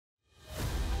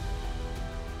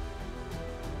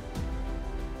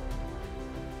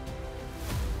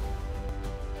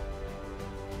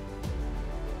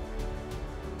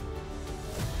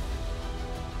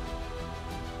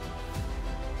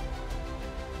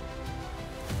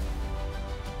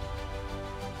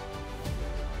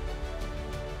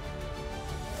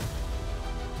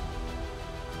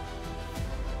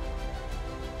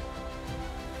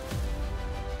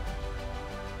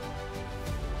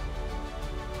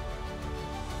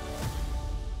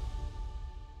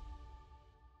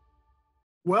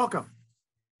Welcome.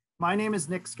 My name is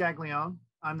Nick Scaglione.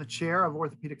 I'm the chair of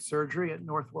orthopedic surgery at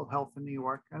Northwell Health in New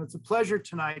York, and it's a pleasure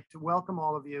tonight to welcome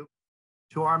all of you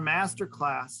to our master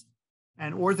class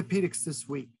and orthopedics this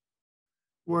week.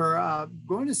 We're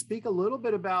going to speak a little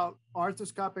bit about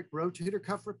arthroscopic rotator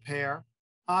cuff repair,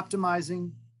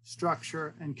 optimizing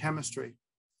structure and chemistry.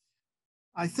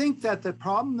 I think that the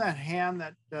problem at hand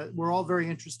that we're all very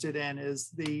interested in is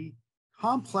the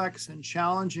complex and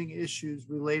challenging issues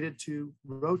related to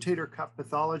rotator cuff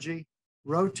pathology,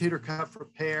 rotator cuff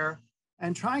repair,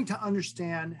 and trying to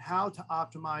understand how to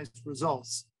optimize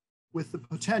results with the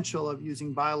potential of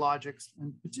using biologics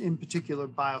and in particular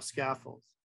bioscaffolds.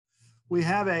 We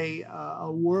have a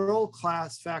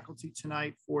world-class faculty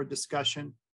tonight for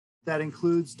discussion that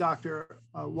includes Dr.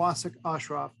 Wasik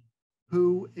Ashraf,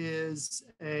 who is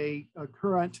a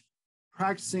current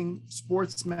practicing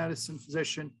sports medicine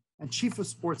physician and chief of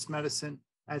sports medicine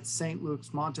at St.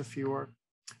 Luke's Montefiore.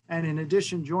 And in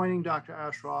addition, joining Dr.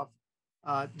 Ashraf,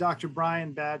 Dr.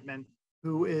 Brian Badman,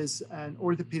 who is an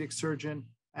orthopedic surgeon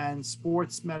and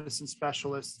sports medicine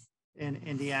specialist in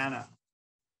Indiana.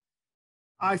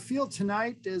 I feel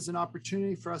tonight is an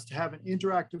opportunity for us to have an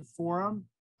interactive forum.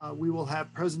 We will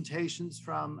have presentations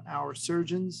from our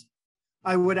surgeons.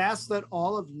 I would ask that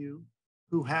all of you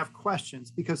who have questions,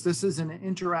 because this is an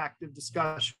interactive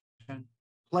discussion,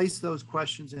 place those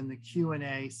questions in the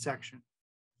Q&A section.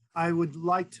 I would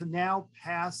like to now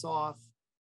pass off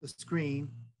the screen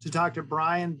to Dr.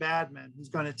 Brian Badman, who's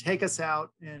going to take us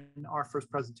out in our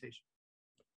first presentation.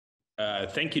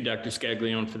 Thank you, Dr.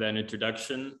 Scaglione, for that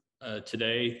introduction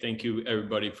today. Thank you,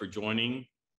 everybody, for joining.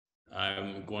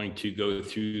 I'm going to go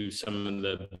through some of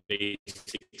the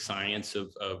basic science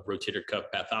of rotator cuff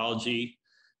pathology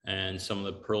and some of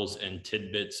the pearls and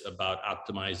tidbits about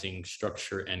optimizing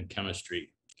structure and chemistry.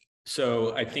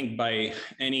 So I think by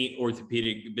any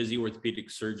busy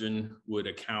orthopedic surgeon would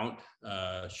account,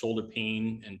 shoulder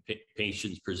pain and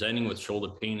patients presenting with shoulder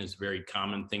pain is a very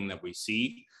common thing that we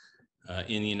see.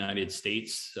 In the United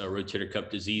States, rotator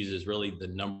cuff disease is really the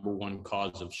 #1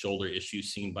 cause of shoulder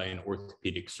issues seen by an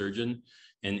orthopedic surgeon.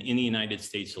 And in the United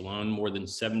States alone, more than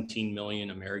 17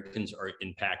 million Americans are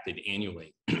impacted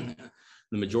annually.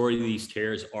 The majority of these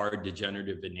tears are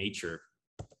degenerative in nature.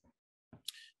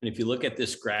 And if you look at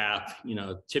this graph,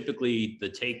 typically the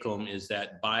take home is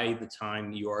that by the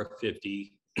time you are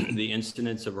 50, the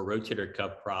incidence of a rotator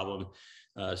cuff problem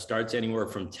starts anywhere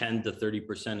from 10 to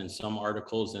 30% in some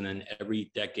articles, and then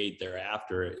every decade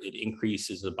thereafter, it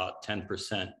increases about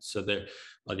 10%. So that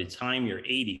by the time you're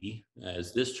 80,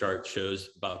 as this chart shows,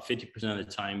 about 50% of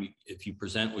the time, if you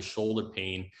present with shoulder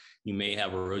pain, you may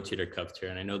have a rotator cuff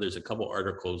tear. And I know there's a couple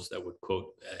articles that would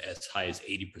quote as high as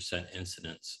 80%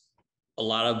 incidence. A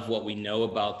lot of what we know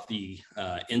about the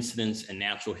incidence and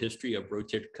natural history of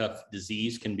rotator cuff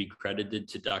disease can be credited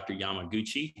to Dr.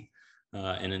 Yamaguchi.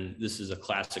 And then this is a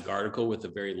classic article with a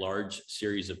very large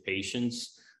series of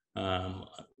patients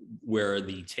where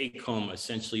the take home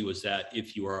essentially was that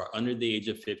if you are under the age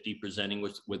of 50 presenting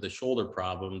with a shoulder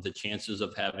problem, the chances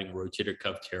of having a rotator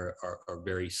cuff tear are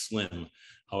very slim.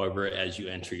 However, as you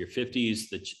enter your 50s,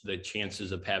 the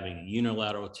chances of having a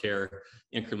unilateral tear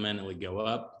incrementally go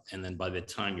up. And then by the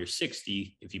time you're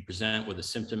 60, if you present with a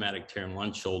symptomatic tear in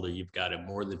one shoulder, you've got a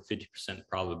more than 50%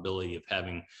 probability of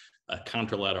having a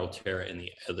contralateral tear in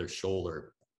the other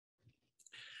shoulder.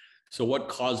 So what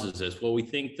causes this? Well, we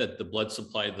think that the blood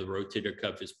supply of the rotator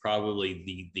cuff is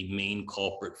probably the main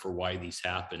culprit for why these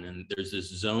happen. And there's this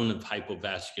zone of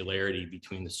hypovascularity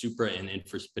between the supra and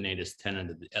infraspinatus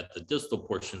tendon at the distal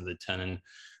portion of the tendon,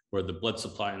 where the blood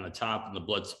supply on the top and the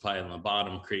blood supply on the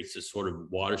bottom creates this sort of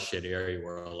watershed area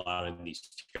where a lot of these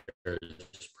tears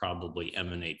probably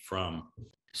emanate from.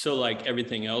 So like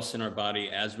everything else in our body,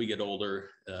 as we get older,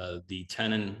 the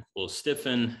tendon will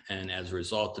stiffen, and as a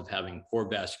result of having poor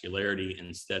vascularity,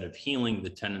 instead of healing, the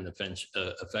tendon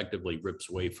effectively rips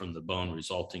away from the bone,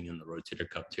 resulting in the rotator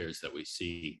cuff tears that we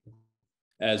see.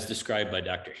 As described by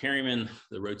Dr. Harriman,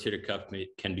 the rotator cuff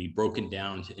can be broken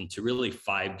down into really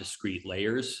 5 discrete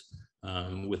layers,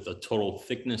 with a total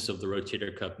thickness of the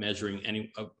rotator cuff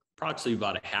measuring approximately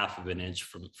about 1/2 inch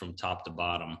from top to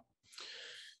bottom.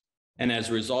 And as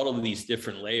a result of these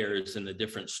different layers and the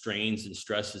different strains and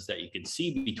stresses that you can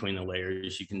see between the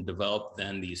layers, you can develop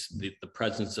then the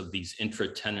presence of these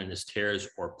intratendinous tears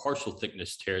or partial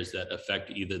thickness tears that affect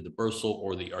either the bursal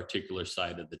or the articular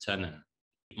side of the tendon.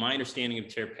 My understanding of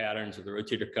tear patterns of the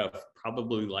rotator cuff,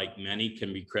 probably like many,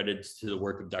 can be credited to the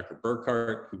work of Dr.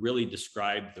 Burkhart, who really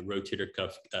described the rotator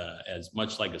cuff as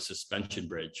much like a suspension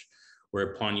bridge,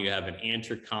 whereupon you have an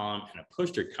anterior column and a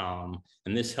posterior column,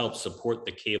 and this helps support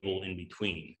the cable in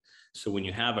between. So when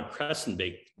you have a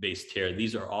crescent-based tear,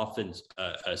 these are often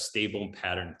a stable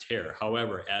pattern tear.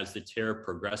 However, as the tear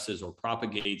progresses or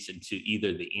propagates into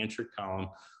either the anterior column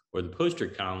or the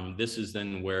posterior column, this is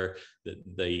then where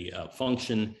the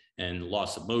function and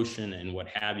loss of motion and what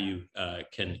have you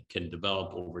can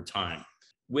develop over time.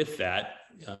 With that,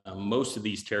 most of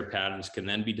these tear patterns can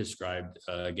then be described,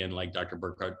 again, like Dr.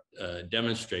 Burkhardt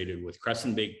demonstrated, with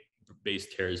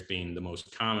crescent-based tears being the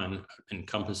most common,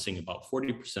 encompassing about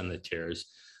 40% of the tears.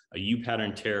 A U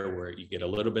pattern tear where you get a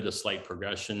little bit of slight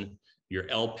progression, your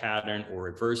L pattern or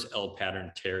reverse L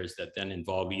pattern tears that then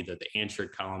involve either the anterior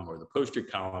column or the posterior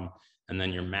column, and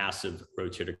then your massive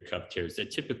rotator cuff tears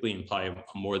that typically imply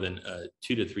more than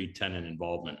 2 to 3 tendon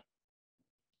involvement.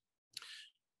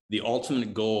 The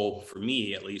ultimate goal for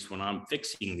me, at least when I'm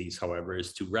fixing these, however,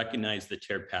 is to recognize the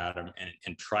tear pattern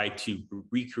and try to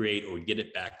recreate or get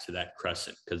it back to that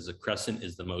crescent, because the crescent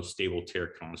is the most stable tear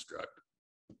construct.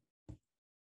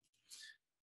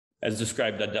 As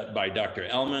described by Dr.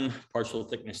 Ellman, partial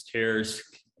thickness tears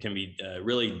can be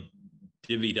really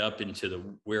divvied up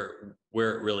into where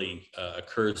it really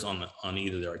occurs on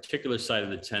either the articular side of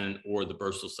the tendon or the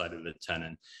bursal side of the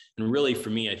tendon. And really, for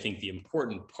me, I think the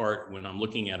important part when I'm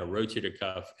looking at a rotator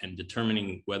cuff and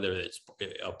determining whether it's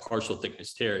a partial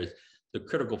thickness tear is the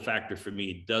critical factor for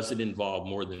me: does it involve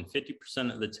more than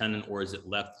 50% of the tendon, or is it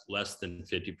left less than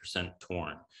 50%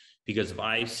 torn? Because if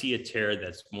I see a tear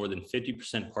that's more than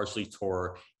 50% partially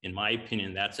tore, in my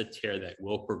opinion, that's a tear that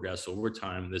will progress over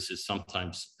time. This is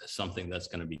sometimes something that's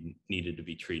going to be needed to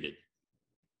be treated.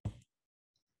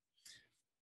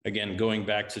 Again, going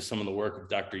back to some of the work of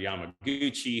Dr.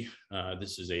 Yamaguchi,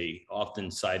 this is a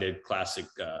often cited classic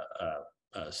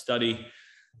study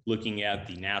looking at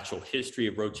the natural history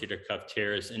of rotator cuff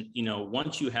tears. And,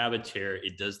 once you have a tear,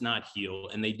 it does not heal,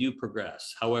 and they do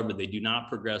progress. However, they do not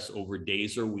progress over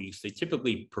days or weeks. They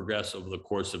typically progress over the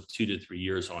course of 2 to 3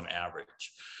 years on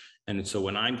average. And so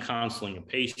when I'm counseling a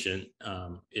patient,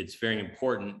 it's very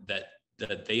important that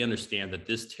they understand that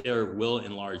this tear will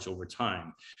enlarge over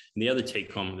time. And the other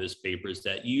take home of this paper is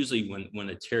that usually when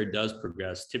a tear does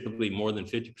progress, typically more than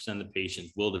 50% of the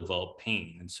patients will develop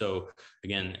pain. And so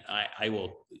again, I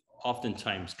will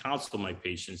oftentimes counsel my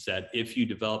patients that if you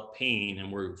develop pain,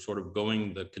 and we're sort of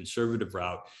going the conservative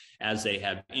route, as they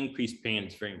have increased pain,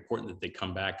 it's very important that they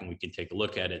come back and we can take a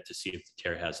look at it to see if the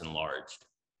tear has enlarged.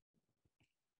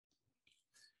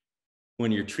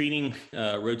 When you're treating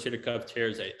rotator cuff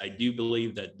tears, I do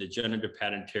believe that degenerative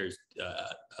pattern tears,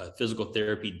 physical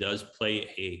therapy does play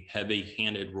a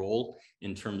heavy-handed role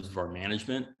in terms of our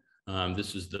management.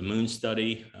 This is the Moon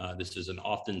study. This is an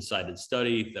often cited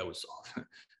study that was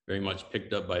very much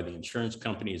picked up by the insurance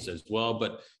companies as well.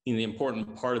 But the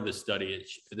important part of this study,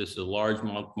 this is a large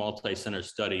multi-center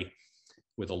study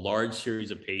with a large series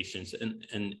of patients.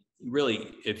 And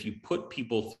really, if you put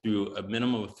people through a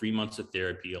minimum of 3 months of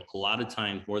therapy, a lot of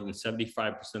times, more than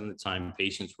 75% of the time,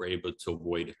 patients were able to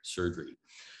avoid surgery.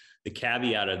 The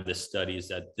caveat of this study is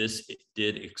that this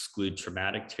did exclude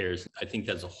traumatic tears. I think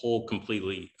that's a whole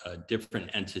completely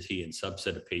different entity and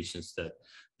subset of patients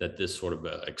that this sort of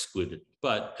excluded.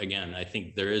 But again, I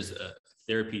think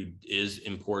therapy is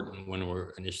important when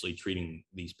we're initially treating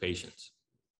these patients.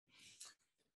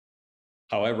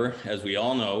 However, as we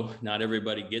all know, not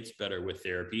everybody gets better with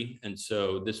therapy. And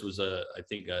so this was, I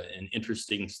think, an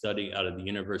interesting study out of the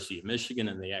University of Michigan,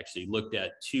 and they actually looked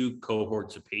at 2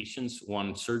 cohorts of patients,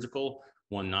 one surgical,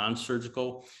 one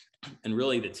non-surgical. And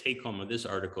really the take home of this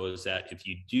article is that if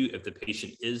the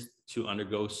patient is to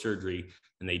undergo surgery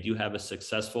and they do have a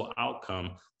successful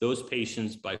outcome, those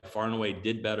patients by far and away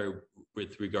did better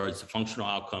with regards to functional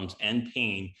outcomes and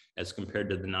pain as compared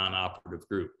to the non-operative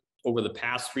group. Over the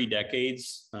past 3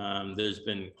 decades, there's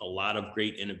been a lot of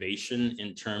great innovation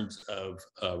in terms of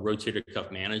rotator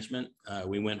cuff management.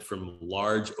 We went from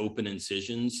large open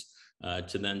incisions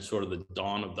to then sort of the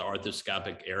dawn of the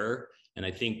arthroscopic era. And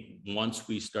I think once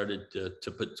we started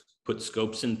to put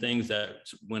scopes in things,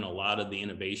 that's when a lot of the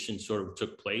innovation sort of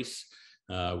took place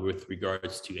with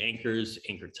regards to anchors,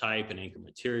 anchor type and anchor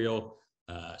material,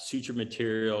 suture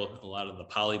material, a lot of the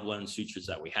polyblend sutures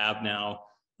that we have now.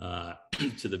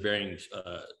 To the varying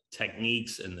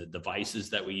techniques and the devices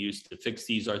that we use to fix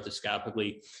these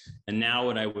arthroscopically, and now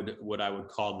what I would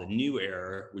call the new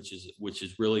era, which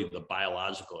is really the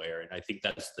biological era, and I think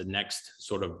that's the next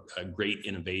sort of great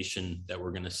innovation that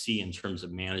we're going to see in terms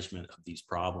of management of these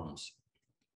problems.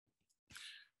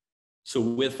 So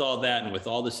with all that and with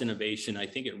all this innovation, I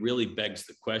think it really begs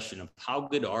the question of how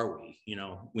good are we?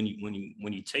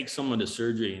 When you take someone to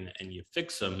surgery and you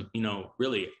fix them,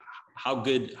 really, how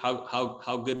good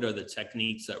are the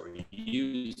techniques that we're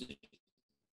using?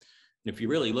 And if you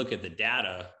really look at the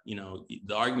data,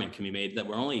 the argument can be made that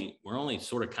we're only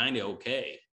sort of kind of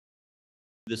okay.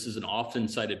 This is an often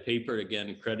cited paper,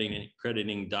 again,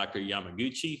 crediting Dr.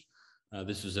 Yamaguchi.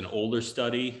 This was an older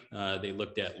study. They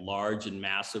looked at large and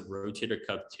massive rotator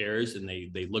cuff tears, and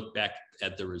they looked back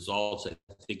at the results, I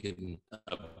think, in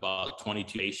about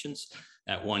 22 patients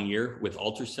at 1 year with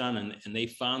ultrasound, and they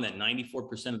found that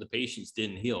 94% of the patients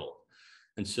didn't heal.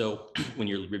 And so when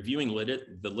you're reviewing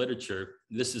the literature,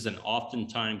 this is an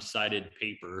oftentimes cited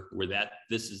paper where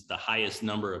this is the highest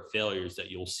number of failures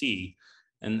that you'll see.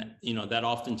 And, that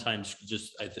oftentimes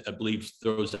just, I believe,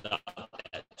 throws out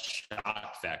that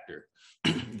shock factor.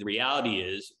 The reality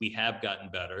is we have gotten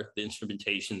better. The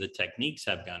instrumentation, the techniques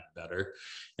have gotten better.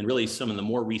 And really some of the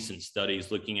more recent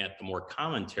studies looking at the more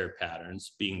common tear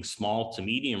patterns being small to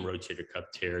medium rotator cuff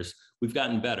tears, we've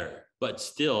gotten better. But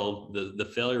still,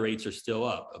 the failure rates are still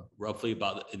up. Roughly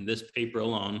about, in this paper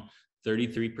alone,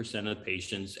 33% of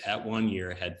patients at 1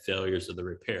 year had failures of the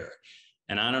repair.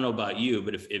 And I don't know about you,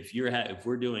 but if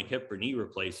we're doing hip or knee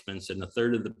replacements and a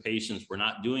third of the patients were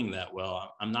not doing that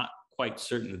well, I'm not quite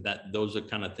certain that those are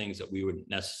kind of things that we would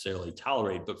necessarily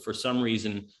tolerate. But for some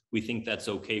reason, we think that's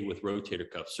okay with rotator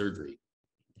cuff surgery.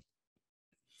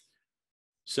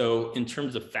 So in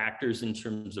terms of factors, in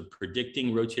terms of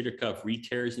predicting rotator cuff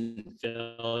re-tears and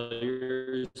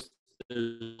failures,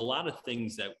 there's a lot of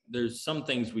things there's some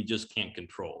things we just can't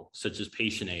control, such as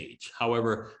patient age.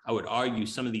 However, I would argue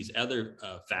some of these other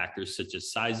factors, such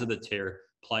as size of the tear,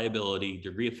 pliability,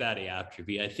 degree of fatty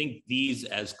atrophy, I think these,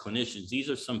 as clinicians, these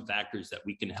are some factors that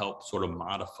we can help sort of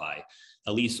modify,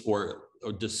 at least, or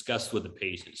discuss with the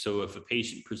patient. So if a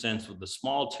patient presents with a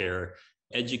small tear,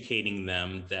 educating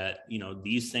them that,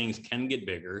 these things can get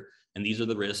bigger, and these are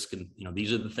the risks, and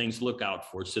these are the things to look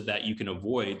out for, so that you can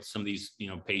avoid some of these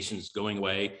patients going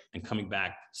away and coming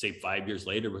back, say 5 years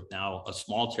later, with now a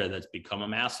small tear that's become a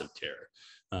massive tear.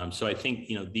 So I think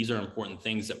these are important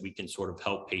things that we can sort of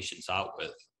help patients out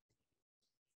with.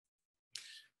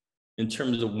 In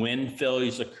terms of when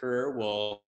failures occur,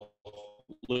 well,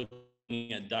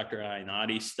 looking at Dr.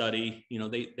 Ainati's study,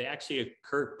 they actually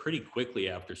occur pretty quickly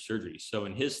after surgery. So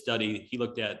in his study, he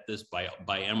looked at this by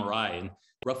MRI, and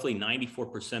roughly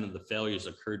 94% of the failures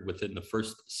occurred within the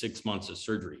first 6 months of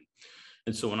surgery.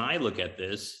 And so when I look at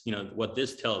this, what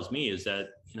this tells me is that,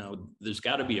 there's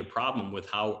got to be a problem with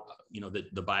how,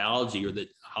 the biology, or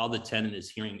how the tendon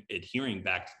is adhering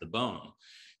back to the bone.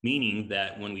 Meaning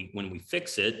that when we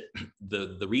fix it,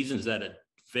 the reasons that it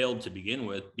failed to begin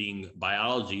with, being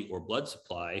biology or blood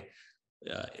supply,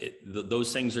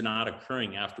 those things are not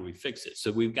occurring after we fix it.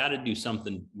 So we've got to do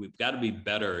something. We've got to be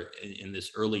better in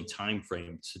this early time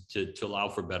frame to allow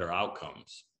for better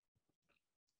outcomes.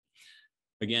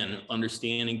 Again,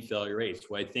 understanding failure rates.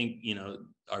 Well, I think,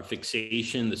 our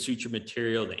fixation, the suture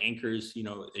material, the anchors,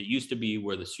 it used to be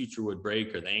where the suture would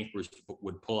break or the anchors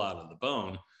would pull out of the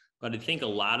bone. But I think a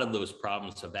lot of those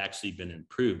problems have actually been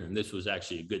improved. And this was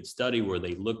actually a good study where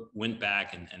they went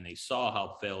back and they saw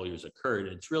how failures occurred.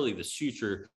 It's really the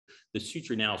suture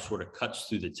now sort of cuts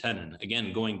through the tendon.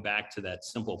 Again, going back to that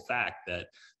simple fact that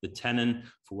the tendon,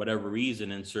 for whatever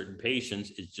reason, in certain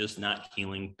patients, is just not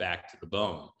healing back to the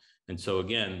bone. And so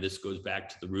again, this goes back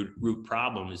to the root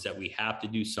problem, is that we have to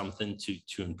do something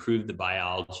to improve the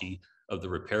biology of the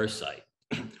repair site.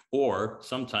 Or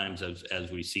sometimes,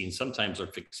 as we've seen, sometimes our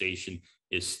fixation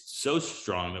is so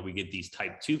strong that we get these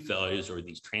type 2 failures or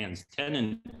these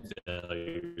trans-tendon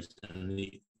failures, and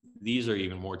these are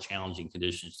even more challenging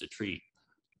conditions to treat.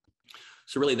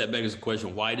 So really that begs the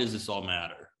question, why does this all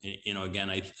matter? Again,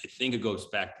 I think it goes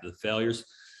back to the failures.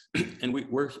 And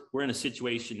we're in a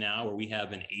situation now where we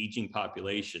have an aging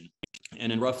population, and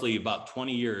in roughly about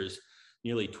 20 years,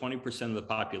 nearly 20% of the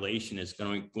population is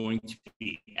going to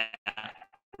be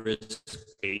at-risk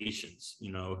patients,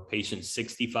 patients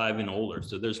 65 and older.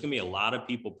 So there's going to be a lot of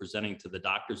people presenting to the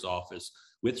doctor's office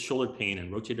with shoulder pain and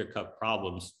rotator cuff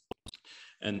problems,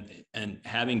 and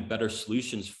having better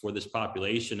solutions for this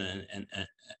population and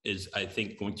is, I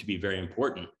think, going to be very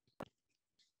important.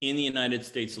 In the United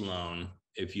States alone,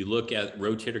 if you look at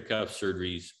rotator cuff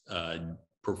surgeries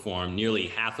performed, nearly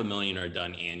 500,000 are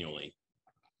done annually.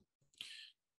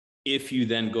 If you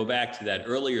then go back to that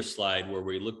earlier slide where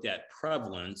we looked at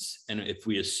prevalence, and if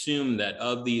we assume that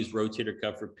of these rotator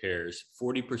cuff repairs,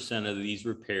 40% of these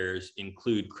repairs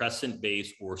include crescent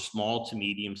base or small to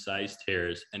medium sized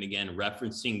tears, and again,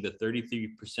 referencing the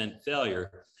 33%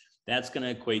 failure, that's going to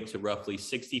equate to roughly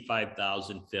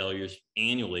 65,000 failures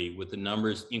annually, with the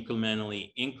numbers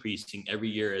incrementally increasing every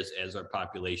year as our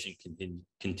population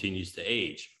continues to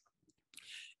age.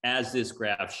 As this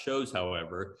graph shows,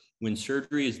 however, when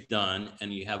surgery is done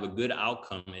and you have a good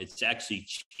outcome, it's actually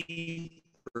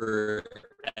cheaper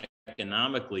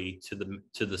economically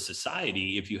to the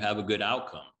society if you have a good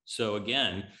outcome. So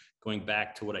again, going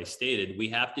back to what I stated, we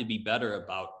have to be better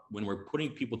about when we're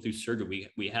putting people through surgery,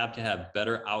 we have to have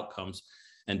better outcomes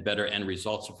and better end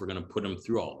results if we're going to put them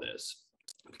through all this.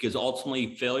 Because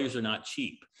ultimately, failures are not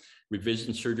cheap.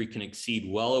 Revision surgery can exceed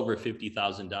well over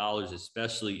 $50,000,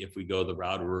 especially if we go the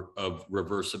route of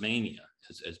reversemania,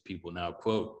 as people now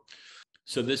quote.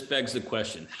 So this begs the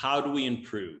question, how do we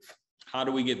improve? How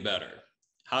do we get better?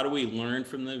 How do we learn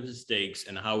from the mistakes,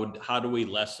 and how do we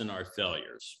lessen our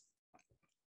failures?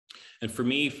 And for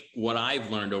me, what I've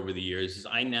learned over the years is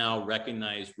I now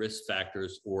recognize risk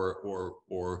factors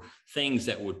or things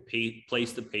that would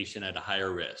place the patient at a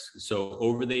higher risk. So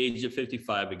over the age of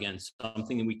 55, again,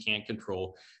 something that we can't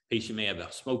control, patient may have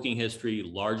a smoking history,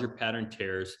 larger pattern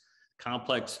tears,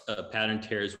 complex pattern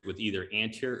tears with either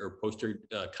anterior or posterior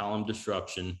column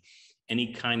disruption,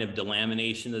 any kind of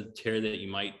delamination of the tear that you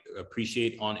might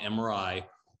appreciate on MRI,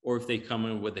 or if they come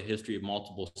in with a history of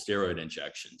multiple steroid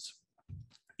injections.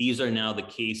 These are now the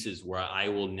cases where I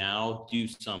will now do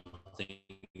something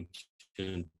to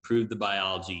improve the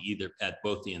biology, either at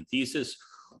both the enthesis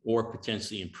or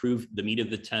potentially improve the meat of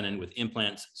the tendon with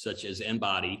implants such as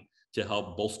Embody to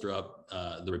help bolster up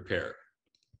the repair.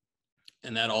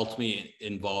 And that ultimately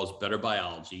involves better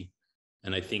biology.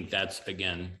 And I think that's,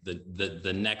 again,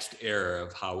 the next era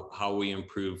of how we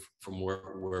improve from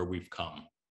where we've come.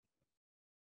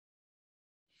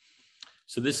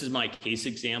 So this is my case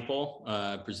example,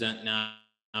 present now.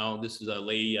 This is a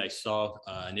lady I saw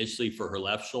initially for her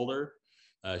left shoulder.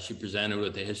 She presented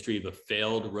with a history of a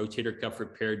failed rotator cuff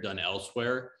repair done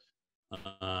elsewhere.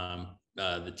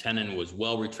 The tendon was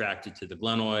well retracted to the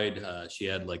glenoid. She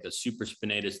had like a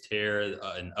supraspinatus tear,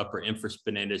 an upper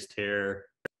infraspinatus tear,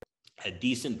 had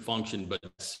decent function, but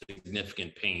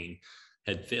significant pain.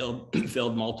 Had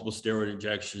failed multiple steroid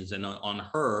injections. And on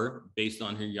her, based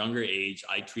on her younger age,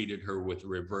 I treated her with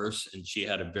reverse, and she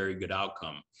had a very good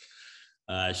outcome.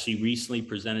 She recently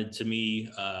presented to me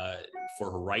for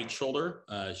her right shoulder.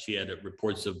 She had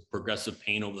reports of progressive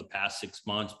pain over the past 6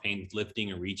 months, pain with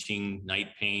lifting and reaching, night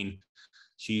pain.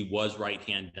 She was right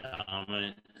hand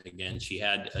dominant. Again, she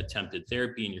had attempted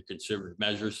therapy and your conservative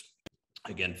measures.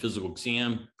 Again, physical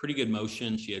exam, pretty good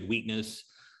motion. She had weakness.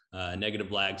 Negative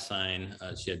lag sign.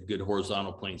 She had good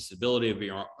horizontal plane stability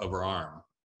of her arm.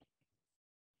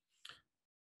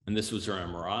 And this was her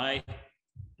MRI.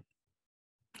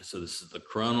 So this is the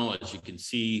coronal. As you can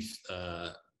see,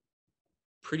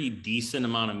 pretty decent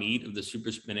amount of meat of the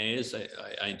supraspinatus.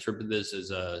 I interpret this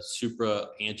as a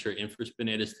supra-anterior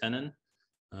infraspinatus tendon.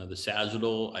 The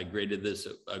sagittal, I graded this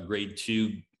a grade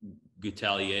 2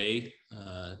 Goutallier,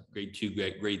 grade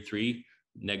 2, grade 3,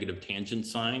 negative tangent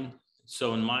sign.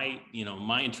 So in my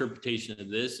interpretation of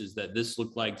this is that this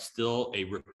looked like still a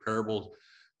repairable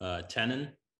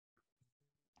tendon,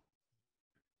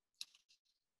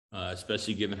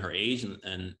 especially given her age.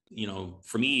 And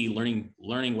for me,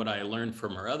 learning what I learned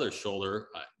from her other shoulder,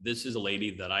 this is a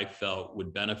lady that I felt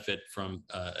would benefit from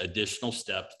additional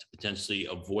steps to potentially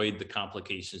avoid the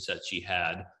complications that she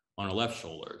had on her left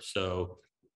shoulder. So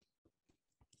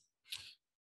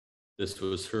this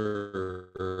was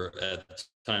her at the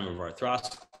time of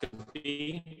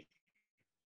arthroscopy.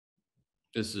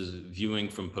 This is viewing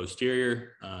from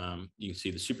posterior. You can see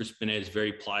the supraspinatus is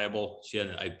very pliable. She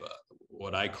had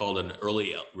what I called an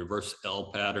early reverse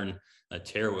L pattern, a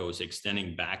tear where it was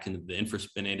extending back, and the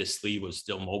infraspinatus sleeve was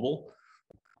still mobile.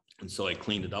 And so I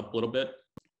cleaned it up a little bit.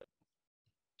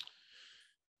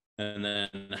 And then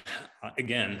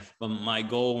again, my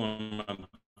goal when I'm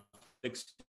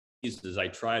fixing is I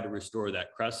try to restore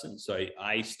that crescent. So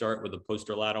I start with a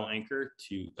posterolateral anchor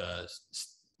to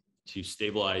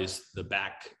stabilize the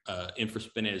back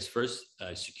infraspinatus first.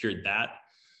 I secured that.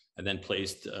 I then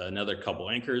placed another couple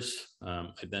anchors.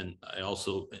 I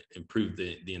also improved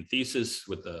the enthesis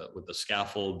with the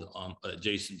scaffold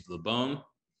adjacent to the bone.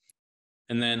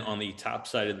 And then on the top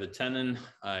side of the tendon,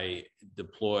 I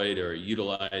deployed or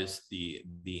utilized the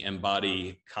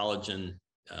Embody collagen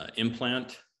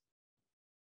implant.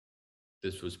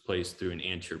 This was placed through an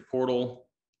anterior portal.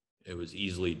 It was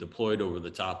easily deployed over the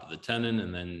top of the tendon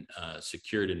and then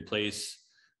secured in place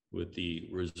with the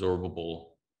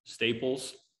resorbable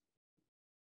staples.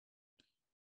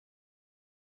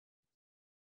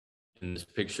 In this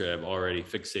picture, I've already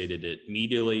fixated it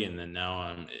medially, and then now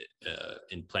I'm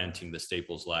implanting the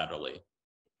staples laterally.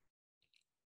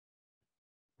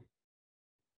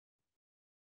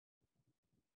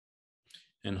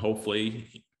 And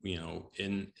hopefully,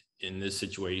 in in this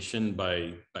situation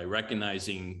by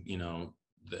recognizing,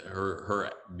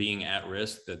 her being at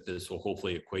risk, that this will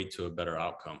hopefully equate to a better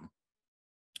outcome.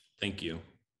 Thank you.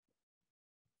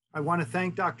 I want to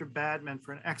thank Dr. Badman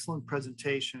for an excellent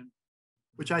presentation,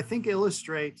 which I think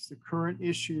illustrates the current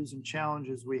issues and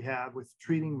challenges we have with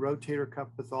treating rotator cuff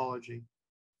pathology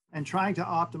and trying to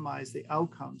optimize the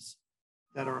outcomes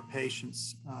that our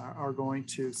patients are going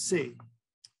to see.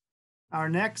 Our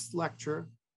next lecture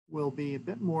will be a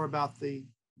bit more about the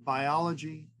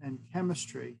biology and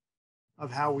chemistry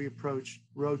of how we approach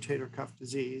rotator cuff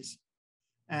disease.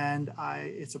 And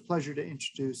it's a pleasure to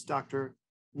introduce Dr.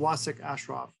 Wasik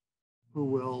Ashraf, who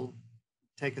will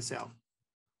take us out.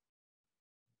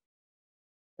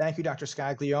 Thank you, Dr.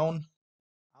 Scaglione.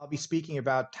 I'll be speaking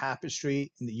about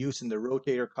tapestry and the use in the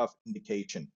rotator cuff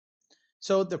indication.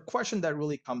 So the question that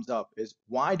really comes up is,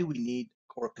 why do we need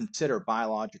or consider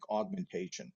biologic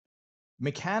augmentation?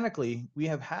 Mechanically, we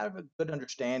have had a good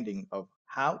understanding of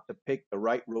how to pick the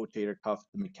right rotator cuff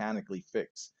to mechanically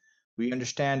fix. We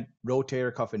understand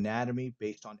rotator cuff anatomy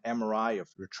based on MRI of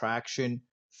retraction,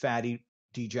 fatty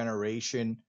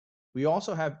degeneration. We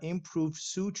also have improved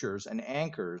sutures and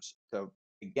anchors to,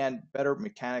 again, better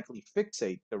mechanically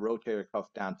fixate the rotator cuff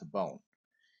down to bone.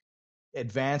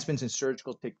 Advancements in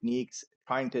surgical techniques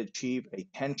trying to achieve a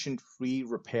tension-free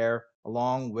repair,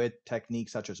 along with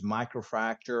techniques such as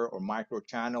microfracture or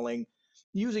microchanneling,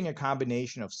 using a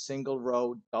combination of single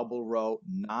row, double row,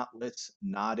 knotless,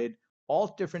 knotted,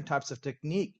 all different types of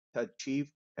technique to achieve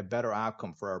a better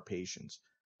outcome for our patients.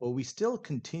 But we still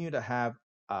continue to have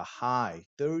a high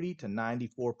 30 to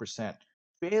 94%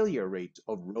 failure rates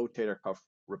of rotator cuff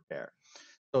repair.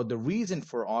 So the reason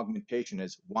for augmentation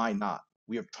is, why not?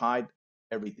 We have tried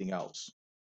everything else.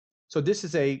 So this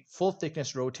is a full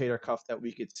thickness rotator cuff that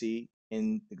we could see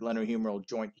in the glenohumeral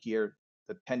joint here.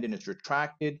 The tendon is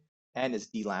retracted and is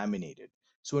delaminated.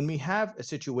 So when we have a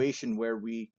situation where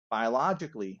we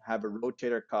biologically have a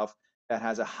rotator cuff that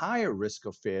has a higher risk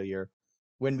of failure,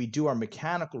 when we do our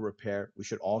mechanical repair, we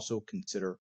should also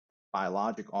consider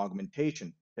biologic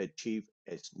augmentation to achieve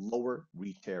a lower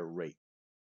re-tear rate.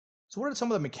 So what are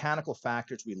some of the mechanical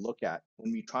factors we look at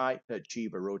when we try to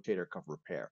achieve a rotator cuff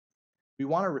repair? We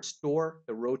want to restore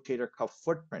the rotator cuff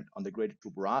footprint on the greater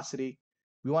tuberosity.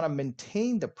 We want to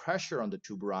maintain the pressure on the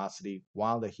tuberosity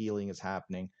while the healing is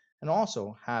happening, and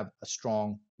also have a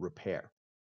strong repair.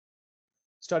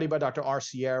 Study by Dr.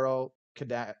 Arciero,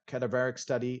 cadaveric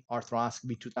study,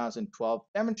 arthroscopy 2012,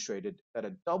 demonstrated that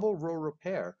a double row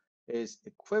repair is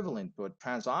equivalent to a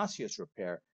transosseous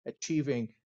repair, achieving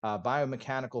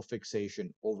biomechanical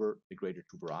fixation over the greater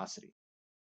tuberosity.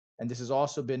 And this has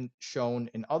also been shown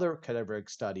in other cadaveric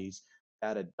studies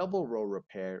that a double row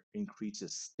repair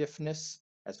increases stiffness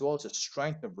as well as the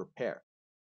strength of repair.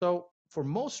 So for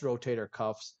most rotator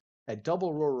cuffs, a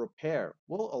double row repair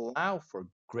will allow for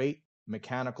great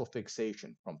mechanical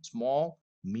fixation from small,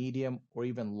 medium, or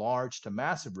even large to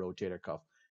massive rotator cuff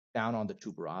down on the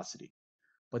tuberosity.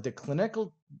 But the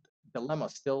clinical dilemma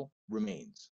still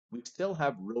remains. We still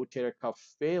have rotator cuff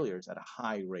failures at a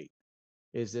high rate.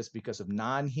 Is this because of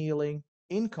non-healing,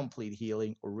 incomplete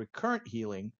healing, or recurrent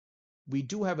healing? We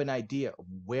do have an idea of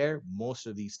where most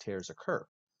of these tears occur.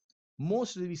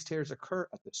 Most of these tears occur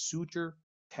at the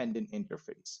suture-tendon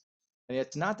interface. And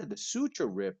it's not that the suture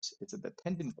rips, it's that the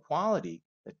tendon quality,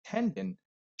 the tendon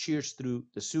shears through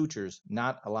the sutures,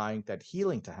 not allowing that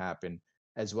healing to happen,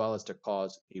 as well as to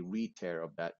cause a re-tear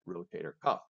of that rotator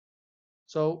cuff.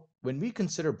 So when we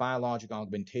consider biologic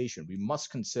augmentation, we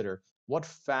must consider what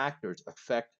factors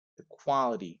affect the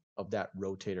quality of that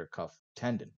rotator cuff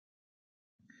tendon.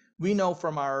 We know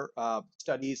from our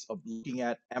studies of looking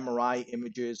at MRI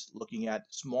images, looking at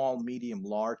small, medium,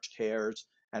 large tears,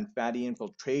 and fatty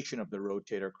infiltration of the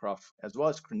rotator cuff, as well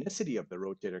as chronicity of the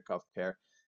rotator cuff tear,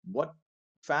 what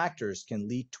factors can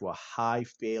lead to a high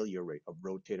failure rate of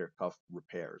rotator cuff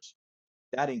repairs.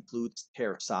 That includes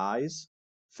tear size,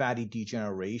 fatty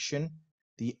degeneration,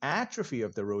 the atrophy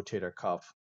of the rotator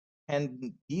cuff,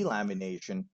 tendon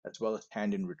delamination, as well as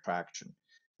tendon retraction.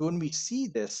 So when we see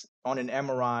this on an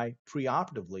MRI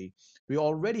preoperatively, we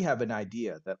already have an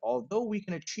idea that although we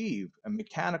can achieve a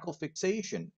mechanical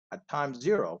fixation at time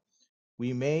zero,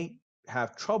 we may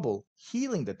have trouble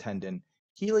healing the tendon,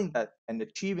 healing that and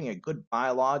achieving a good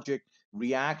biologic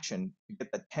reaction to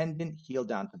get the tendon healed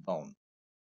down to bone.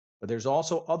 But there's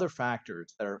also other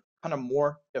factors that are kind of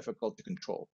more difficult to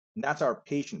control, and that's our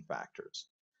patient factors.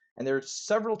 And there are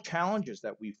several challenges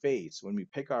that we face when we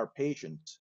pick our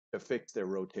patients to fix their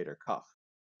rotator cuff.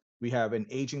 We have an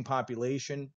aging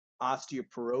population,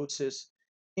 osteoporosis,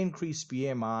 increased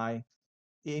BMI,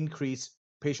 increased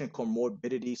patient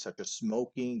comorbidities such as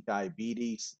smoking,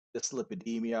 diabetes,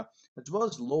 dyslipidemia, as well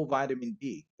as low vitamin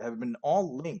D have been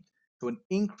all linked to an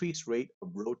increased rate of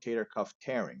rotator cuff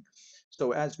tearing.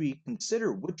 So as we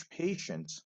consider which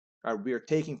patients we are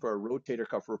taking for a rotator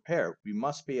cuff repair, we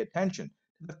must pay attention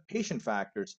to the patient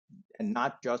factors and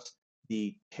not just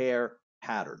the tear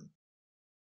pattern.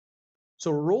 So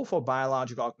a role for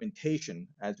biologic augmentation,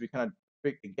 as we kind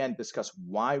of again discuss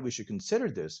why we should consider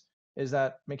this, is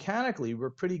that mechanically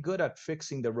we're pretty good at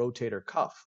fixing the rotator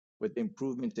cuff with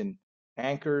improvements in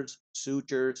anchors,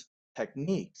 sutures,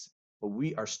 techniques, but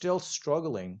we are still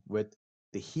struggling with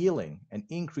the healing and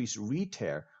increased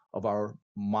re-tear of our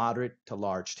moderate to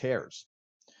large tears.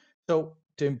 So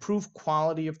to improve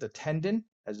quality of the tendon,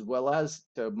 as well as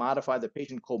to modify the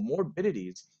patient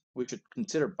comorbidities, we should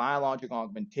consider biologic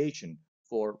augmentation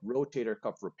for rotator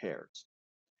cuff repairs.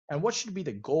 And what should be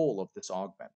the goal of this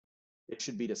augment? It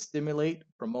should be to stimulate,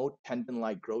 promote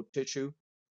tendon-like growth tissue,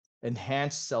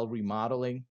 enhance cell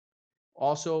remodeling,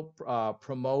 also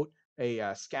promote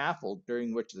a scaffold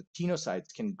during which the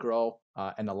tenocytes can grow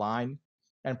and align,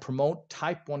 and promote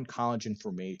type 1 collagen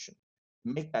formation.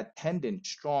 Make that tendon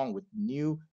strong with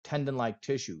new tendon-like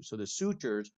tissue so the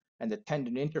sutures and the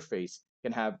tendon interface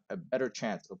can have a better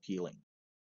chance of healing.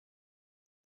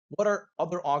 What are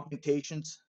other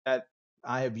augmentations that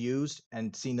I have used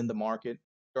and seen in the market?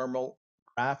 Dermal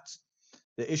grafts.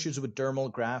 The issues with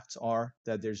dermal grafts are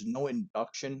that there's no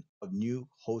induction of new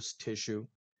host tissue.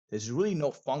 There's really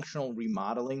no functional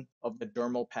remodeling of the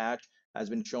dermal patch, as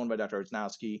been shown by Dr.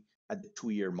 Oznowski at the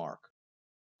 2-year mark.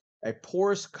 A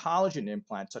porous collagen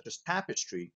implant, such as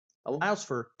Tapestry, allows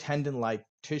for tendon-like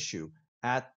tissue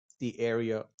at the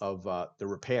area of the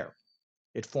repair.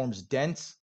 It forms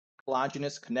dense,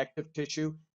 collagenous connective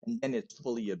tissue, and then it's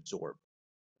fully absorbed.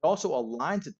 It also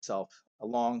aligns itself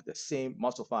along the same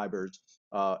muscle fibers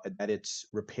that it's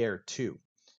repaired to.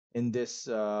 In this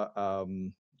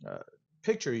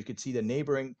picture, you can see the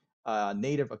neighboring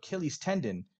native Achilles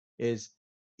tendon is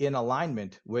in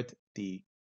alignment with the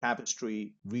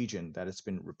tapestry region that it's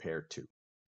been repaired to.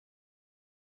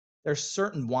 There's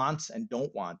certain wants and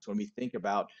don't wants when we think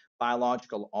about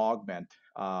biological augment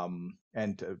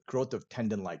and growth of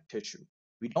tendon-like tissue.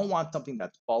 We don't want something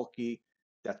that's bulky,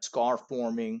 that's scar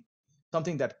forming,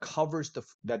 something that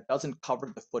that doesn't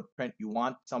cover the footprint. You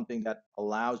want something that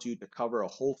allows you to cover a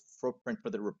whole footprint for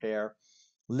the repair,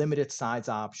 limited size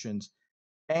options,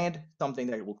 and something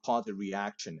that will cause a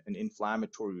reaction, an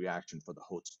inflammatory reaction for the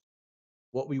host.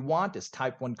 What we want is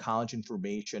type 1 collagen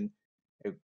formation,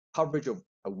 a coverage of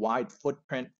a wide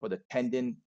footprint for the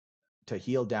tendon to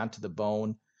heal down to the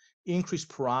bone, increased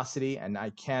porosity, and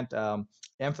I can't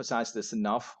emphasize this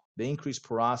enough. The increased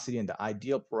porosity and the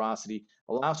ideal porosity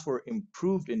allows for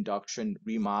improved induction,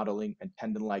 remodeling, and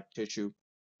tendon-like tissue,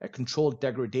 a controlled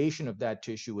degradation of that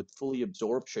tissue with fully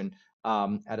absorption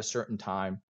at a certain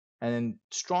time, and then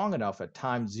strong enough at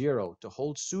time 0 to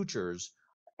hold sutures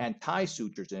and tie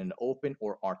sutures in an open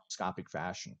or arthroscopic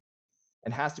fashion,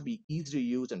 and has to be easy to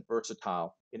use and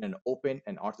versatile in an open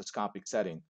and arthroscopic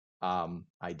setting,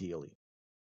 ideally.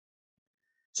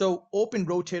 So open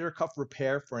rotator cuff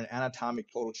repair for an anatomic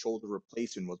total shoulder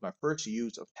replacement was my first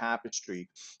use of Tapestry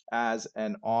as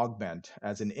an augment,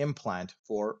 as an implant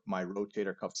for my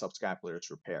rotator cuff subscapularis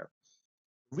repair.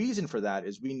 Reason for that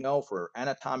is we know for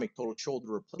anatomic total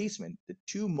shoulder replacement, the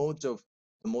two modes of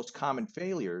the most common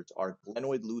failures are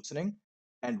glenoid loosening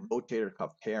and rotator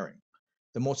cuff tearing.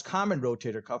 The most common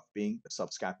rotator cuff being the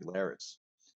subscapularis.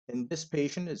 And this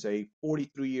patient is a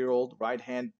 43-year-old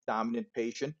right-hand dominant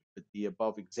patient with the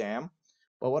above exam.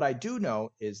 But what I do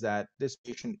know is that this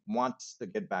patient wants to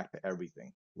get back to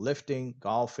everything, lifting,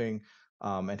 golfing,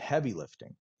 and heavy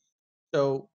lifting.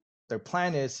 So their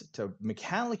plan is to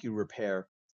mechanically repair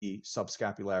the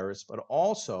subscapularis, but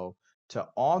also to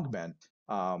augment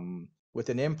with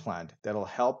an implant that'll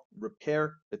help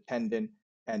repair the tendon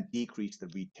and decrease the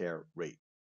re-tear rate.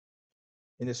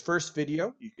 In this first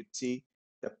video, you could see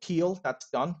the peel that's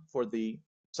done for the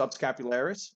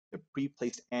subscapularis, the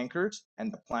pre-placed anchors,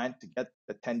 and the plan to get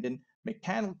the tendon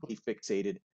mechanically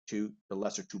fixated to the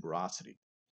lesser tuberosity.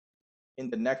 In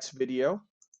the next video,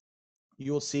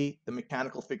 you will see the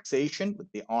mechanical fixation with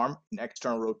the arm in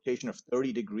external rotation of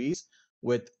 30 degrees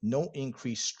with no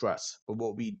increased stress. But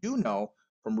what we do know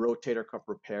from rotator cuff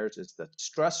repairs is that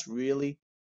stress really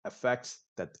affects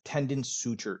the tendon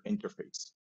suture interface.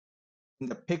 In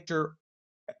the picture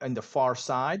on the far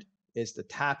side is the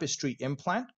Tapestry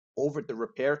implant over the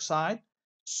repair side,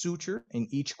 suture in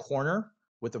each corner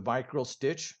with a vicryl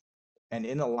stitch and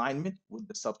in alignment with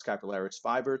the subscapularis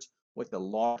fibers with a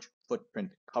large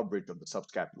footprint coverage of the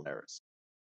subscapularis.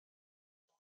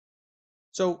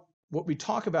 So what we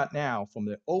talk about now from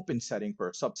the open setting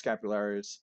for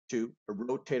subscapularis to a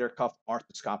rotator cuff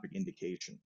arthroscopic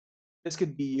indication. This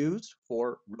could be used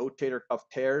for rotator cuff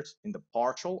tears in the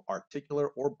partial, articular,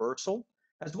 or bursal,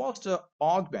 as well as to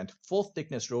augment full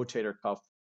thickness rotator cuff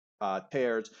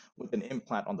tears with an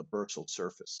implant on the bursal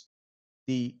surface.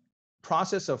 The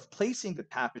process of placing the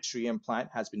tapestry implant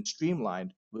has been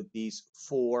streamlined with these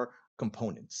 4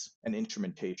 components and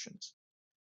instrumentations.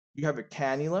 You have a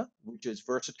cannula, which is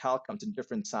versatile, comes in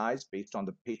different size based on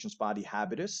the patient's body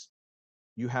habitus.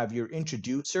 You have your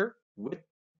introducer with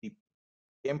the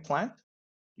implant.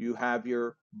 You have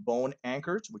your bone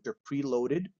anchors, which are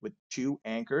preloaded with 2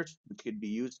 anchors, which could be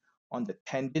used on the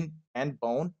tendon and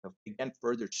bone to again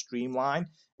further streamline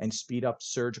and speed up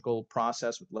surgical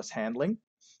process with less handling.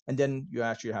 And then you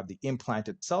actually have the implant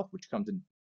itself, which comes in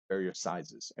various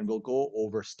sizes. And we'll go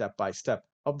over step by step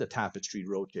of the tapestry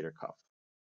rotator cuff.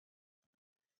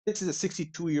 This is a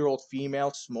 62-year-old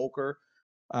female smoker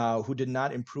who did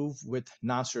not improve with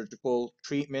non-surgical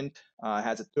treatment,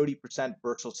 has a 30%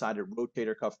 bursal-sided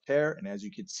rotator cuff tear, and as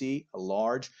you can see, a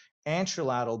large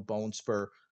anterolateral bone spur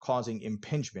causing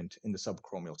impingement in the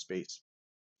subacromial space.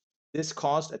 This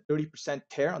caused a 30%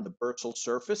 tear on the bursal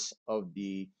surface of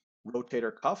the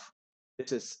rotator cuff.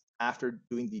 This is after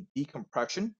doing the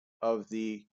decompression of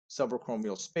the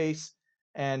subacromial space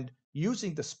and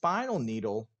using the spinal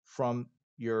needle from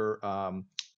your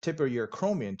tip of your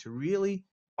acromion to really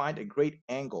find a great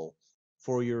angle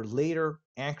for your later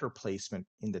anchor placement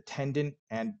in the tendon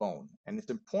and bone. And it's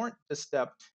important this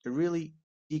step to really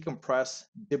decompress,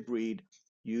 debride.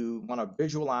 You want to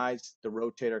visualize the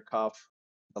rotator cuff,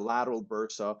 the lateral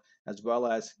bursa, as well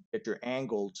as get your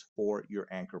angles for your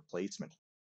anchor placement.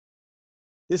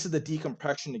 This is the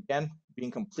decompression again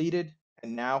being completed,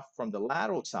 and now from the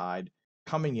lateral side,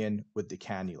 coming in with the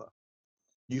cannula.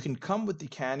 You can come with the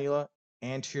cannula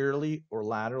anteriorly or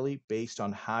laterally based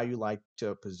on how you like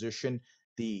to position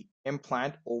the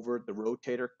implant over the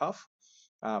rotator cuff.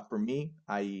 For me,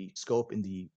 I scope in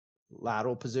the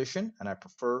lateral position, and I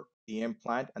prefer the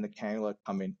implant and the cannula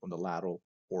come in from the lateral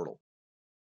portal.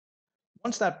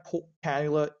 Once that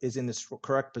cannula is in this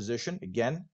correct position,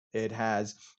 again, it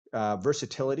has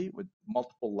versatility with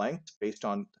multiple lengths based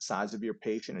on the size of your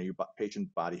patient and your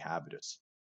patient's body habitus.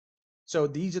 So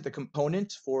these are the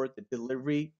components for the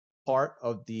delivery part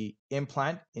of the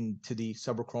implant into the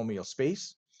subacromial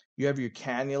space. You have your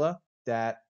cannula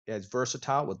that is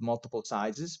versatile with multiple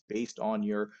sizes based on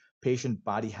your patient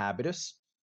body habitus.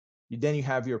 Then you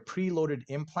have your preloaded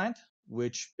implant,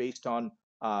 which based on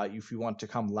if you want to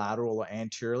come lateral or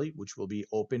anteriorly, which will be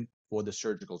open for the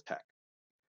surgical tech.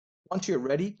 Once you're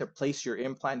ready to place your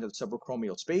implant in the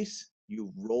subacromial space,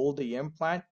 you roll the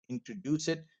implant, introduce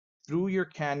it through your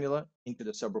cannula into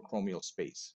the subacromial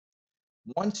space.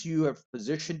 Once you have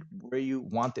positioned where you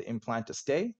want the implant to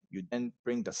stay, you then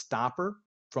bring the stopper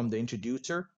from the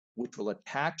introducer, which will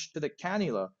attach to the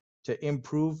cannula to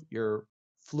improve your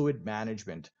fluid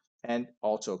management and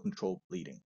also control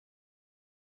bleeding.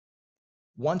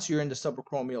 Once you're in the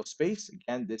subacromial space,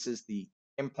 again, this is the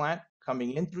implant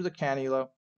coming in through the cannula,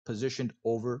 positioned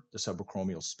over the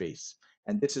subacromial space.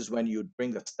 And this is when you would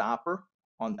bring the stopper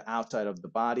on the outside of the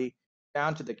body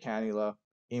down to the cannula,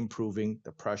 improving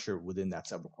the pressure within that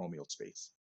subacromial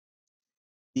space.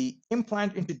 The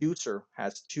implant introducer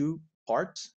has 2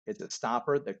 parts. It's a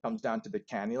stopper that comes down to the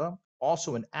cannula,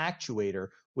 also an actuator,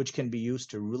 which can be used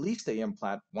to release the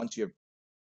implant once you have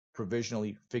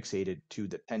provisionally fixated to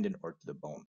the tendon or to the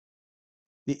bone.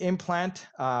 The implant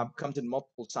comes in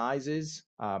multiple sizes.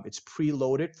 It's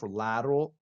preloaded for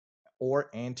lateral or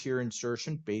anterior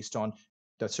insertion based on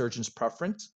the surgeon's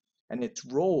preference, and it's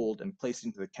rolled and placed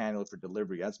into the cannula for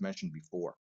delivery, as mentioned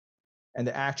before. And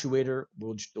the actuator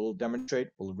will demonstrate,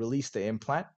 will release the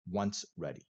implant once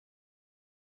ready.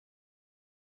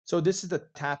 So this is the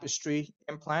tapestry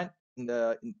implant in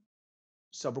the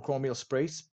subacromial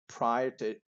space prior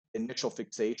to initial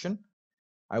fixation.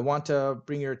 I want to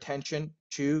bring your attention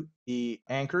to the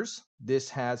anchors. This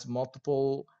has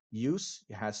multiple use.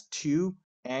 It has 2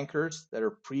 anchors that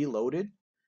are preloaded.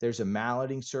 There's a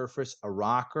malleting surface, a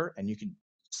rocker, and you can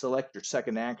select your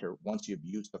second anchor once you've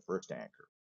used the first anchor.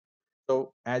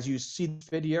 So as you see the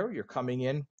video, you're coming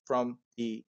in from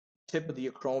the tip of the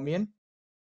acromion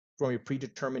from your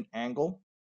predetermined angle.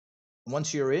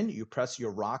 Once you're in, you press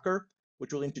your rocker,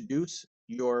 which will introduce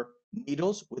your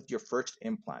needles with your first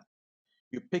implant.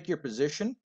 You pick your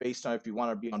position based on if you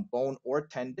want to be on bone or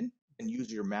tendon, and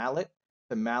use your mallet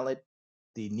to mallet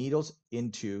the needles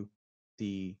into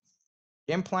the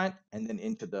implant and then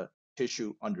into the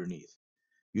tissue underneath.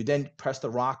 You then press the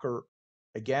rocker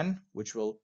again, which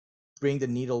will bring the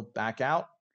needle back out,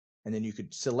 and then you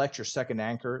could select your second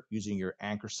anchor using your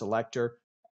anchor selector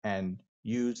and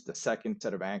use the second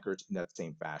set of anchors in that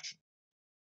same fashion.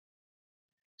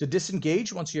 To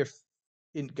disengage, once you've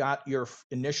got your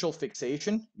initial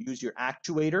fixation, use your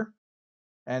actuator.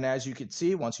 And as you can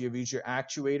see, once you've used your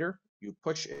actuator, you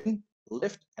push in,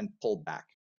 lift, and pull back.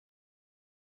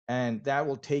 And that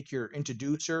will take your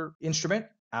introducer instrument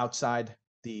outside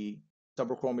the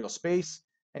subacromial space,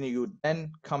 and you would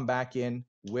then come back in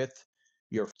with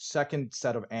your second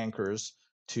set of anchors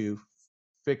to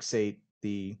fixate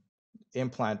the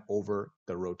implant over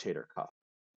the rotator cuff.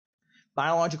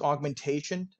 Biologic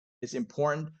augmentation is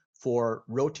important for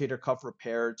rotator cuff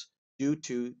repairs due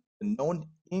to the known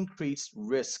increased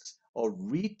risks of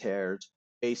re-tears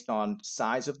based on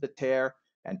size of the tear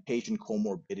and patient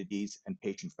comorbidities and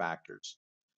patient factors.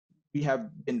 We have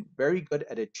been very good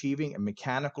at achieving a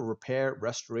mechanical repair,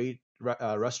 restoring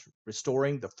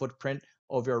the footprint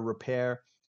of your repair,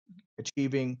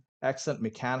 achieving excellent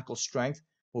mechanical strength,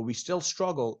 but we still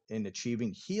struggle in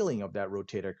achieving healing of that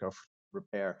rotator cuff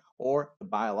repair or the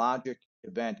biological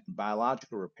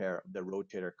repair of the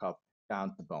rotator cuff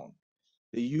down to bone.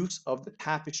 The use of the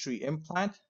tapestry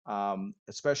implant,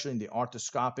 especially in the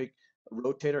arthroscopic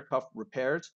rotator cuff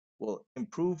repairs, will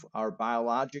improve our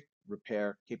biologic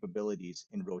repair capabilities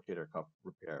in rotator cuff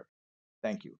repair.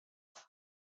 Thank you.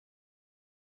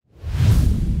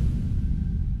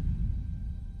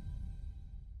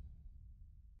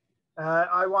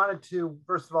 I wanted to,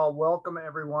 first of all, welcome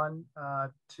everyone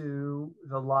to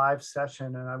the live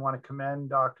session. And I want to commend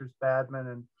Drs.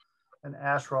 Badman and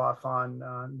Ashroff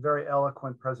on very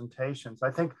eloquent presentations. I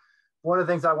think one of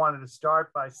the things I wanted to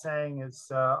start by saying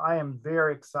is I am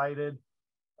very excited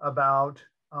about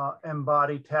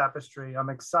Embody Tapestry. I'm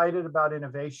excited about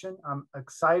innovation. I'm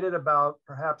excited about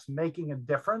perhaps making a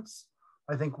difference.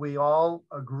 I think we all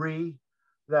agree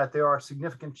that there are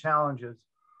significant challenges.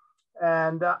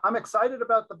 And I'm excited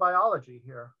about the biology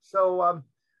here. So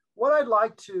what I'd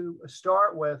like to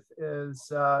start with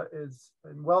is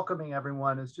in welcoming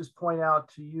everyone, is just point out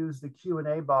to use the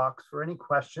Q&A box for any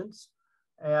questions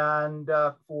and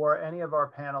for any of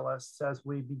our panelists as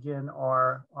we begin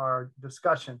our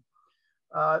discussion.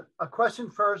 A question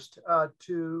first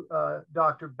to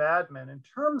Dr. Badman. In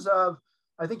terms of,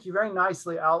 I think you very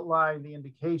nicely outlined the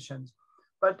indications,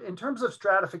 but in terms of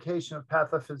stratification of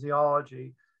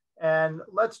pathophysiology, and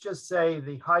let's just say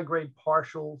the high-grade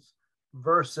partials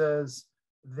versus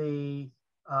the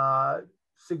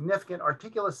significant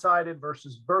articulosided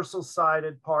versus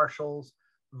bursal-sided partials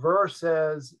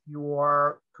versus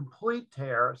your complete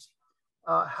tears,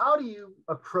 how do you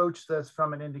approach this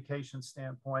from an indication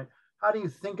standpoint? How do you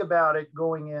think about it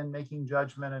going in, making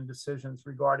judgment and decisions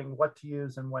regarding what to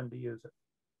use and when to use it?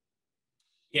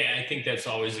 Yeah, I think that's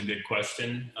always a good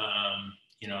question.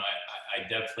 You know, I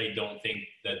definitely don't think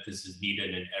that this is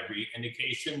needed in every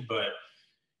indication, but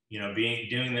you know,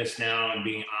 doing this now and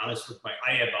being honest with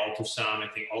I have ultrasound. I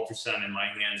think ultrasound in my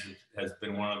hands has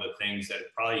been one of the things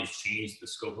that probably has changed the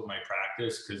scope of my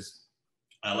practice, because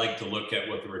I like to look at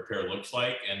what the repair looks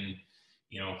like. And,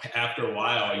 you know, after a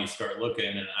while you start looking,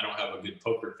 and I don't have a good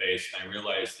poker face. And I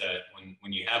realize that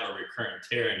when you have a recurrent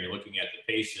tear and you're looking at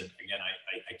the patient, again,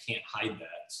 I can't hide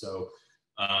that. So,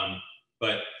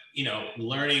 but, you know,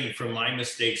 learning from my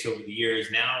mistakes over the years,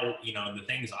 now, you know, the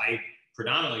things I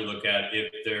predominantly look at,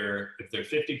 if they're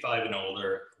 55 and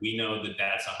older, we know that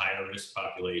that's a higher risk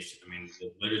population. I mean,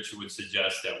 the literature would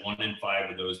suggest that 1 in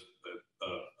 5 of those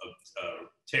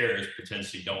tears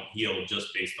potentially don't heal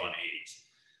just based on age.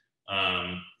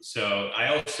 So I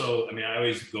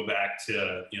always go back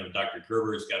to, you know, Dr.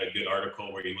 Gerber's got a good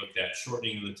article where he looked at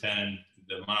shortening of the tendon,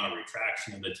 the amount of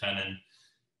retraction of the tendon,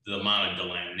 the amount of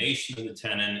delamination of the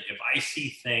tendon. If I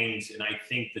see things and I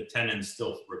think the tendon's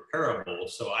still repairable,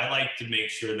 so I like to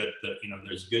make sure that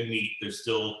there's good meat, there's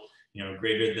still, you know,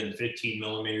 greater than 15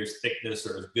 millimeters thickness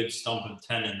or a good stump of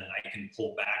tendon that I can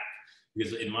pull back.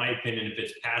 Because in my opinion, if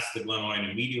it's past the glenoid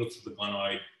and medial to the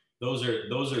glenoid, those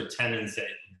are tendons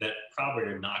that probably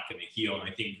are not going to heal. And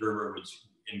I think Gerber was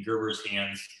in Gerber's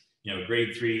hands, you know,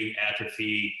 grade 3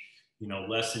 atrophy, you know,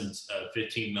 less than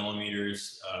 15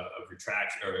 millimeters of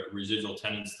retraction or residual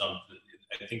tendon stump.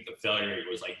 I think the failure rate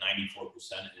was like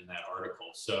 94% in that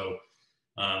article. So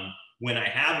when I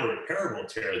have a repairable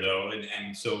tear though,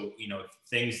 and so, you know,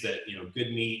 things that, you know,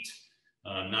 good meat,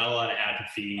 not a lot of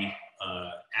atrophy,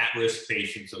 at-risk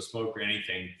patients, so smoke or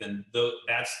anything, then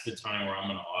that's the time where I'm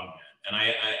going to augment. And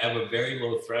I have a very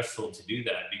low threshold to do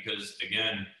that because,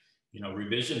 again, you know,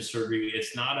 revision surgery,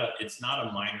 it's not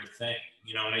a minor thing,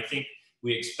 you know, and I think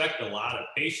we expect a lot of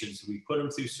patients, we put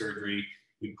them through surgery,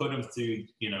 we put them through,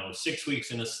 6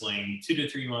 weeks in a sling, 2 to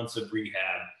 3 months of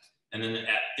rehab. And then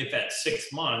if at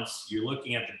 6 months you're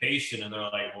looking at the patient and they're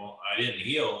like, well, I didn't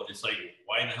heal, it's like,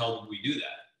 why in the hell did we do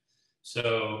that?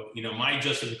 So, my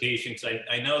justification, because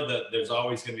I know that there's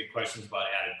always going to be questions about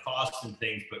added costs and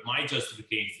things, but my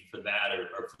justification for that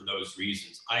are for those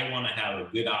reasons. I want to have a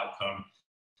good outcome.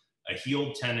 A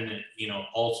healed tendon,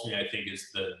 ultimately, I think is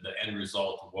the end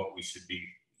result of what we should be,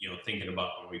 thinking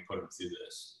about when we put them through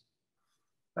this.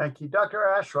 Thank you. Dr.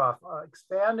 Ashraf,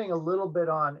 expanding a little bit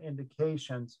on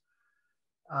indications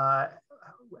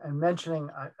and mentioning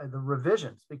the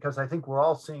revisions, because I think we're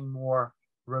all seeing more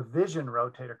revision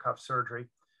rotator cuff surgery.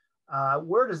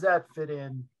 Where does that fit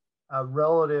in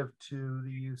relative to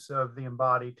the use of the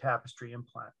Embody tapestry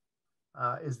implant?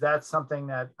 Is that something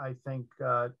that I think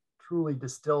truly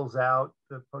distills out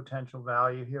the potential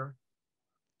value here?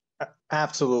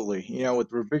 Absolutely.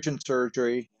 With revision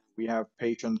surgery, we have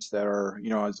patients that are,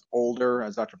 as older,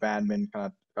 as Dr. Badman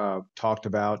kind of talked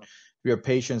about. We have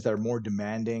patients that are more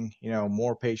demanding,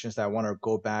 more patients that want to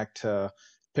go back to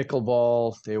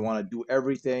pickleball. They want to do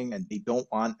everything and they don't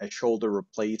want a shoulder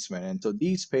replacement. And so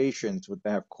these patients would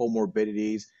have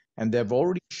comorbidities and they've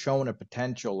already shown a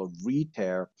potential of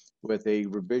re-tear with a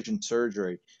revision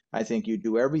surgery. I think you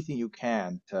do everything you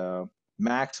can to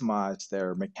maximize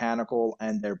their mechanical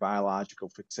and their biological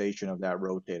fixation of that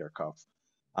rotator cuff.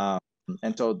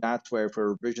 And so that's where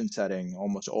for revision setting,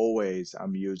 almost always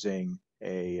I'm using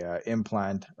a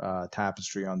implant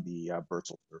tapestry on the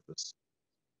bursal surface.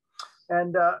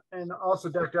 And also,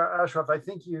 Dr. Ashraf, I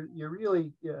think you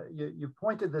really you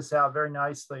pointed this out very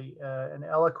nicely and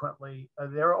eloquently.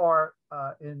 There are,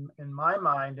 in my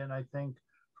mind, and I think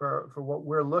for what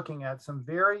we're looking at, some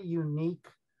very unique,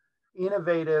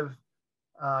 innovative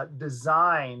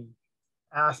design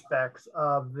aspects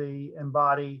of the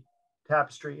Embody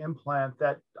tapestry implant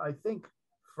that I think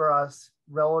for us,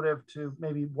 relative to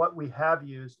maybe what we have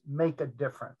used, make a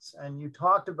difference. And you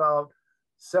talked about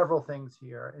several things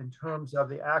here in terms of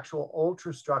the actual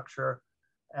ultrastructure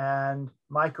and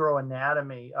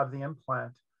microanatomy of the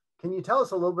implant. Can you tell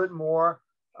us a little bit more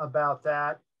about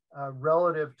that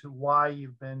relative to why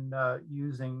you've been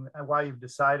why you've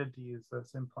decided to use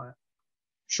this implant?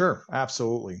 Sure,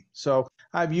 absolutely. So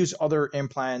I've used other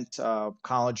implants,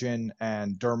 collagen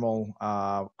and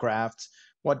dermal grafts.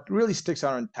 What really sticks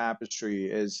out on tapestry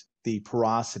is the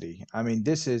porosity. I mean,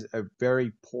 this is a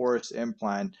very porous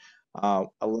implant,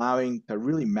 allowing to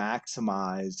really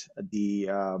maximize the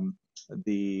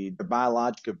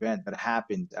biologic event that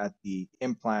happens at the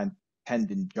implant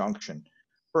tendon junction.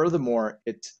 Furthermore,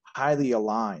 it's highly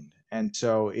aligned, and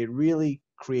so it really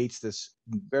creates this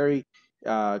very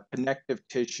connective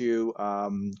tissue,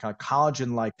 kind of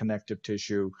collagen-like connective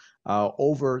tissue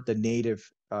over the native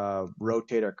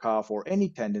rotator cuff or any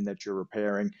tendon that you're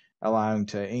repairing, allowing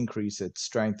to increase its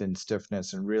strength and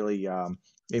stiffness and really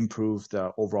improve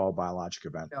the overall biologic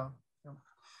event. Yeah.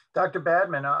 Dr.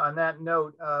 Badman, on that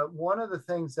note, one of the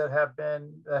things that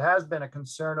has been a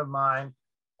concern of mine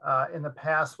in the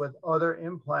past with other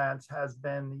implants has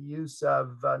been the use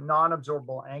of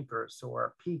non-absorbable anchors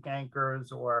or peak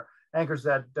anchors or anchors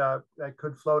that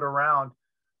could float around.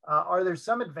 Are there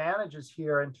some advantages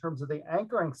here in terms of the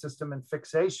anchoring system and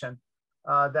fixation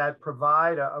that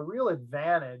provide a real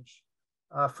advantage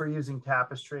for using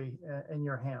tapestry in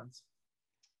your hands?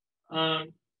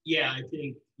 Yeah, I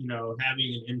think,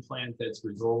 having an implant that's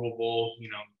resorbable,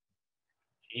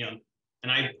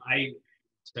 and I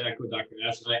to echo Dr.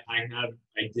 S,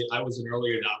 I was an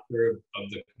early adopter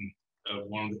of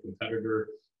one of the competitor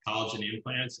collagen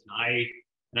implants,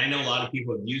 and I know a lot of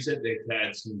people have used it. They've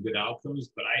had some good outcomes,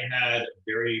 but I had a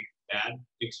very bad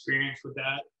experience with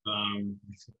that.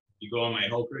 You go on my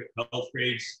health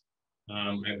grades.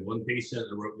 I have one patient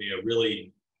that wrote me a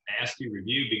really nasty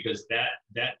review because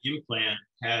that implant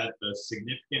had a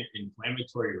significant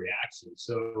inflammatory reaction.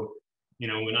 So,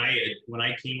 when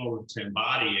I came over to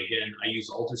Embody, again, I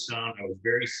used ultrasound. I was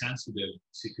very sensitive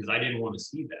because I didn't want to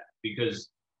see that because,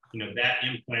 that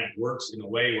implant works in a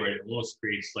way where it almost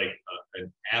creates like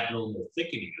an abnormal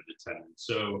thickening of the tendon.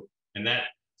 So,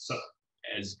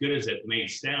 as good as it may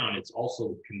sound, it's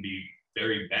also can be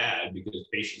very bad because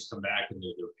patients come back and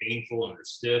they're painful and they're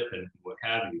stiff and what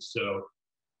have you. So,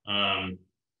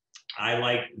 I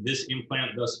like this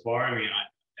implant thus far. I mean,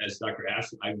 as Dr.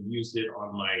 Ashley, I've used it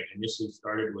on initially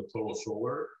started with total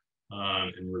shoulder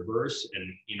and reverse.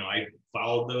 And, I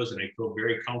followed those and I feel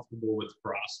very comfortable with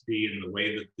porosity and the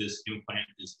way that this implant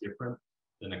is different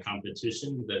than the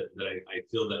competition that I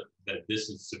feel that this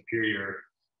is superior,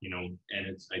 and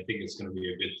I think it's going to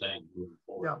be a good thing moving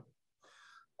forward.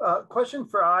 Question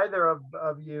for either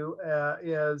of you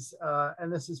is,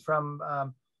 and this is from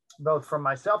both from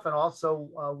myself and also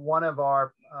one of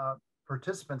our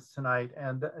participants tonight,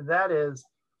 and that is,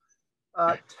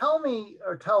 tell me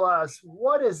or tell us,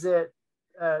 what is it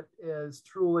that is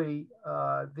truly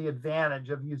the advantage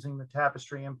of using the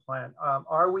Tapestry implant?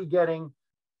 Are we getting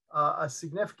a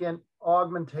significant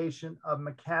augmentation of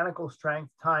mechanical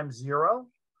strength times 0?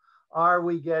 Are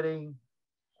we getting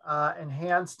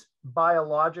enhanced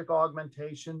biologic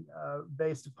augmentation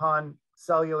based upon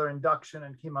cellular induction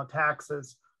and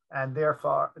chemotaxis, and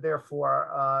therefore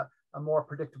a more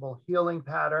predictable healing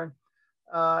pattern?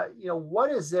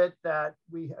 What is it that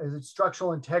is it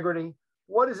structural integrity?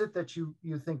 What is it that you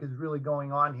think is really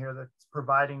going on here that's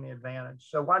providing the advantage?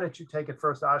 So why don't you take it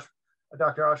first,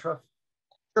 Dr. Ashraf?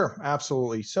 Sure,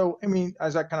 absolutely. So, I mean,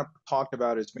 as I kind of talked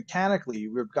about, is mechanically,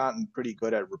 we've gotten pretty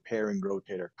good at repairing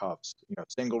rotator cuffs,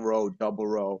 single row, double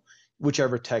row,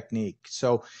 whichever technique.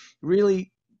 So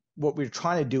really what we're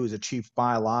trying to do is achieve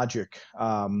biologic,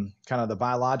 kind of the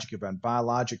biologic event,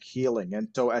 biologic healing. And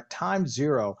so at time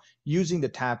 0, using the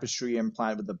Tapestry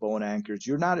implant with the bone anchors,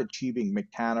 you're not achieving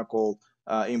mechanical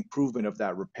improvement of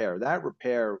that repair. That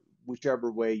repair, whichever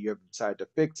way you have decided to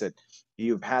fix it,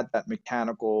 you've had that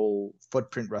mechanical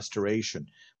footprint restoration.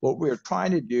 What we're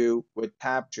trying to do with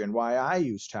Tapestry, and why I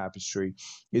use Tapestry,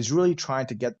 is really trying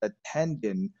to get the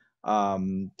tendon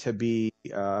to be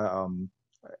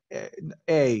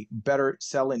a better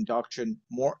cell induction,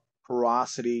 more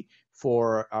porosity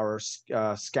for our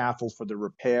scaffold for the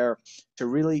repair, to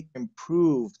really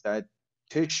improve that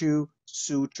tissue,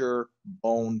 suture,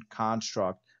 bone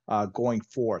construct going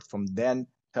forth from then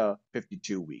to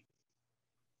 52 weeks.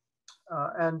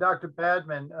 And Dr.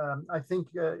 Badman, I think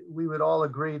we would all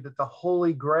agree that the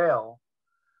holy grail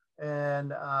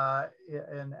in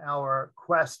our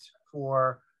quest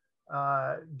for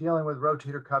dealing with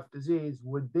rotator cuff disease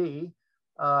would be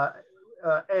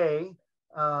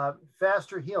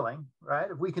faster healing, right?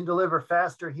 If we can deliver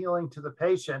faster healing to the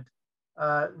patient,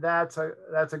 that's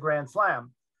a grand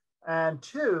slam. And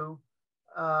 2,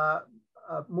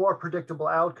 more predictable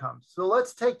outcomes. So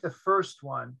let's take the first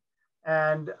one.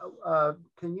 And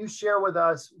can you share with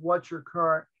us what your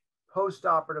current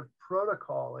post-operative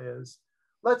protocol is?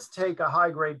 Let's take a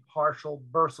high-grade partial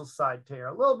bursal side tear,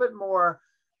 a little bit more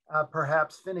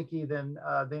perhaps finicky than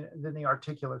the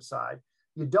articular side.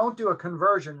 You don't do a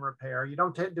conversion repair. You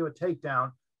don't do a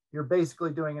takedown. You're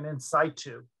basically doing an in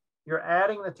situ. You're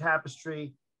adding the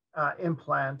Tapestry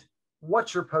implant.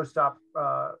 What's your post-op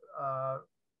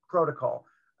protocol?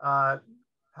 How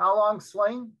long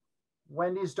sling?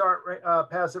 When do you start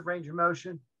passive range of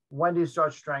motion? When do you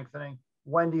start strengthening?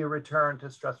 When do you return to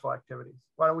stressful activities?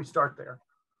 Why don't we start there?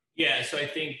 Yeah, so I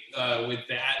think with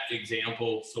that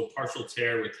example, so partial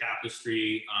tear with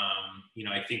Tapestry,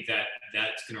 I think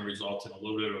that's going to result in a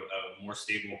little bit of a more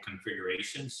stable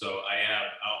configuration. So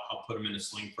I'll put them in a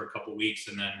sling for a couple of weeks,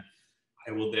 and then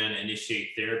I will then initiate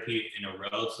therapy in a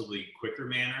relatively quicker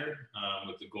manner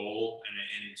with the goal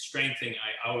and strengthening.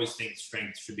 I always think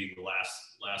strength should be the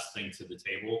last thing to the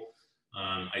table.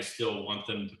 I still want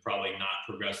them to probably not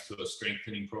progress to a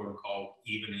strengthening protocol,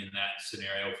 even in that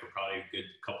scenario, for probably a good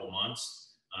couple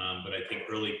months. But I think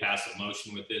early passive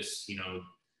motion with this,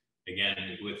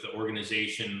 again, with the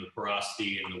organization, the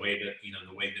porosity, and the way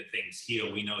that things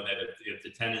heal, we know that if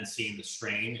the tendency and the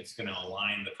strain, it's going to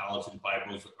align. The collagen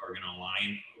fibrils are going to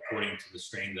align according to the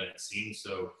strain that it's seeing.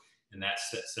 So in that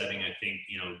setting, I think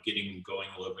getting going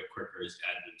a little bit quicker is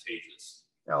advantageous.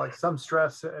 Yeah, like some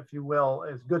stress, if you will,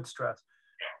 is good stress.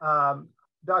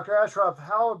 Dr. Ashraf,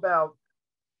 how about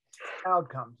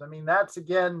outcomes? I mean, that's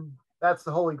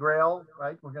the holy grail,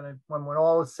 right? When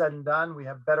all is said and done, we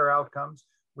have better outcomes,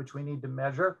 which we need to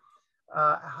measure.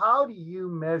 How do you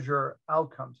measure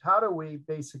outcomes? How do we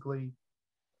basically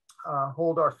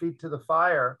hold our feet to the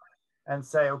fire and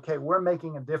say, okay, we're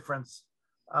making a difference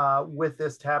with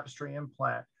this Tapestry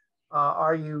implant?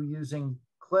 Are you using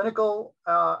clinical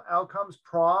outcomes,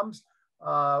 PROMs?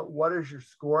 What is your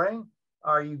scoring?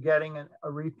 Are you getting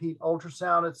a repeat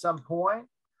ultrasound at some point?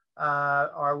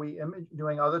 Are we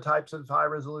doing other types of high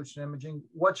resolution imaging?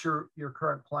 What's your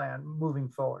current plan moving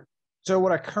forward? So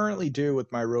what I currently do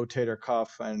with my rotator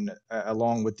cuff and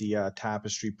along with the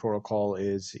Tapestry protocol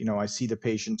is, I see the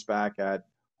patients back at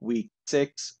week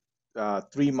 6,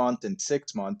 3 months, and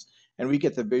 6 months, and we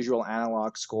get the visual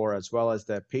analog score as well as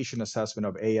the patient assessment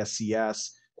of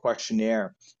ASCS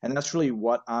questionnaire. And that's really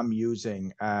what I'm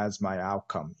using as my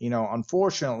outcome.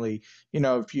 Unfortunately,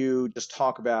 if you just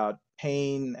talk about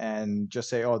pain and just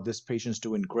say, oh, this patient's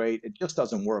doing great, it just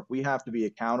doesn't work. We have to be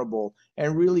accountable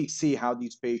and really see how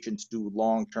these patients do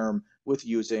long-term with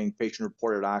using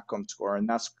patient-reported outcome score, and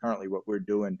that's currently what we're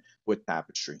doing with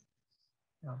Tapestry.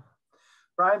 Yeah.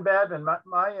 Brian Badman,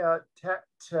 my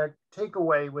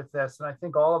takeaway with this, and I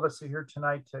think all of us are here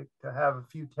tonight to have a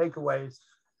few takeaways,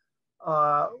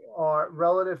 are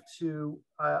relative to,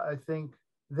 I think,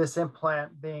 this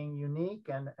implant being unique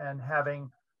and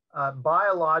having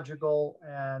biological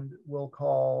and we'll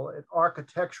call it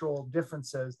architectural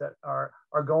differences that are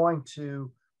going to,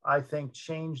 I think,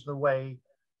 change the way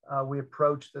we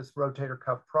approach this rotator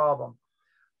cuff problem.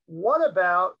 What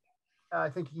about, I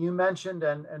think you mentioned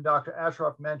and Dr.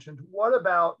 Ashraf mentioned, what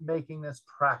about making this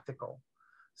practical?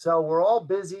 So we're all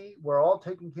busy, we're all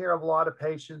taking care of a lot of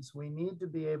patients. We need to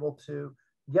be able to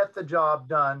get the job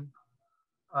done,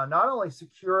 not only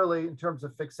securely in terms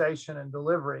of fixation and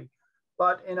delivery,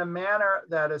 but in a manner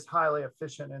that is highly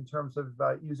efficient in terms of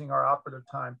using our operative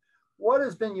time. What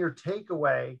has been your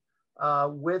takeaway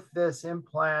with this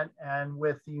implant and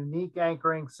with the unique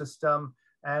anchoring system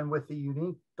and with the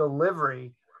unique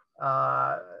delivery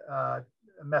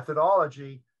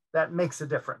methodology that makes a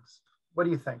difference? What do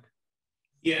you think?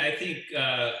 Yeah, I think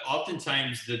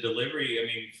oftentimes the delivery, I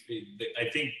mean, I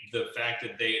think the fact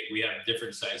that we have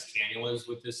different size cannulas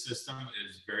with this system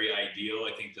is very ideal.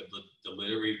 I think the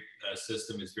delivery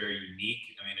system is very unique.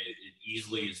 I mean, it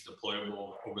easily is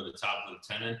deployable over the top of the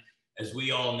tendon. As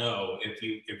we all know, if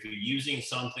you're using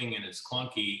something and it's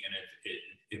clunky and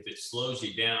if it slows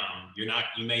you down, you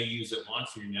may use it once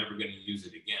and you're never going to use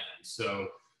it again. So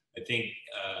I think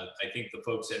the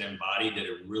folks at Embody did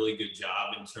a really good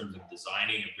job in terms of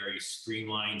designing a very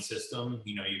streamlined system.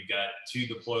 You know, you've got 2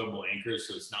 deployable anchors,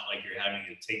 so it's not like you're having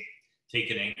to take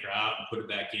an anchor out and put it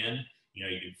back in. You know,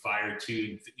 you can fire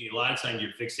 2. A lot of times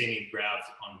you're fixating grafts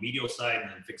on the medial side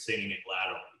and then fixating it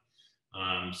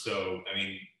laterally. So I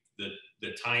mean, the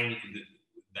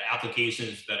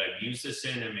applications that I've used this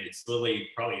in, I mean, it's literally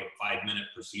probably a 5-minute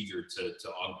procedure to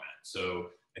augment. So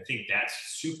I think that's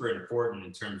super important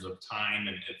in terms of time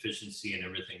and efficiency and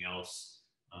everything else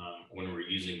when we're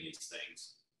using these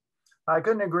things. I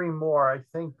couldn't agree more. I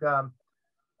think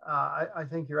I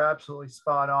think you're absolutely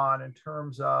spot on in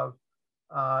terms of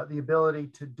the ability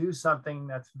to do something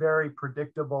that's very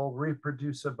predictable,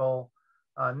 reproducible,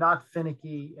 not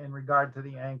finicky in regard to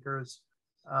the anchors,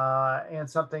 and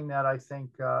something that I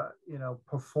think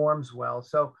performs well.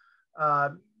 So,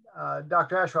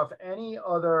 Dr. Ashraf, any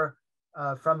other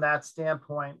from that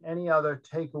standpoint, any other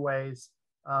takeaways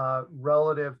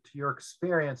relative to your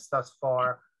experience thus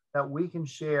far that we can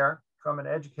share from an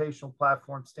educational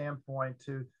platform standpoint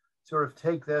to sort of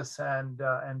take this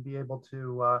and be able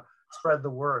to spread the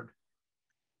word?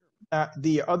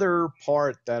 The other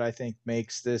part that I think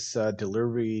makes this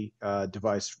delivery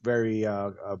device very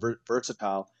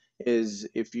versatile is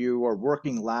if you are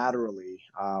working laterally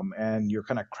and you're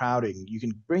kind of crowding, you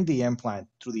can bring the implant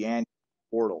through the anterior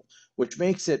portal, which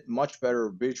makes it much better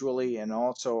visually and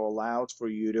also allows for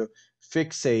you to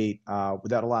fixate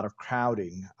without a lot of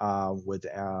crowding with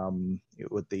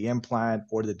the implant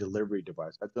or the delivery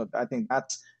device. I think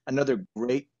that's another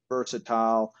great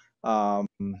versatile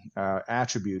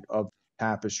attribute of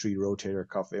Tapestry rotator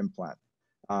cuff implant.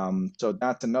 So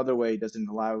that's another way.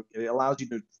 It allows you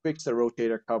to fix the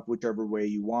rotator cuff whichever way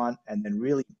you want, and then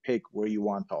really pick where you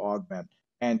want to augment,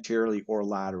 anteriorly or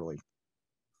laterally.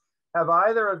 Have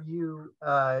either of you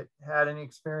had any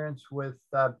experience with?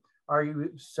 Are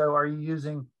you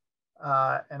using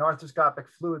an arthroscopic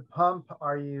fluid pump?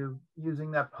 Are you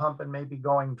using that pump and maybe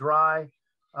going dry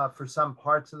for some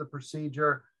parts of the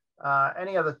procedure?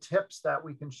 Any other tips that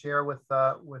we can share with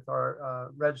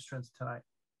our registrants tonight?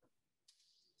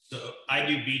 So I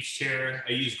do beach chair.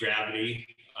 I use gravity.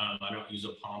 I don't use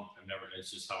a pump.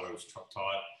 It's just how I was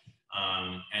taught.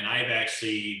 And I've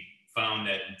actually found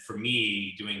that for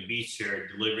me, doing beach chair,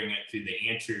 delivering it through the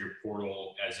anterior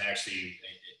portal has actually,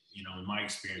 in my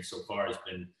experience so far, has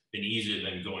been easier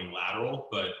than going lateral.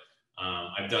 But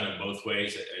I've done it both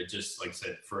ways. Just like I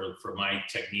said, for my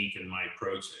technique and my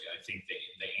approach, I think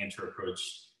the anterior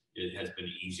approach has been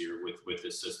easier with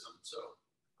this system. So.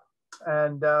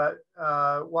 And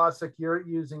Wasik, you're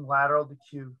using lateral to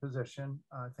Q position.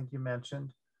 I think you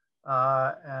mentioned.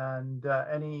 And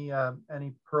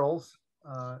any pearls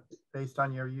based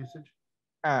on your usage?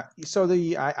 So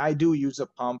I do use a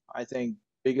pump. I think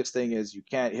biggest thing is you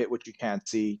can't hit what you can't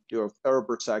see. Do a thorough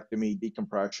birsectomy,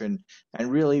 decompression, and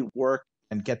really work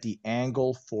and get the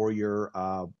angle for your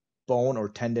bone or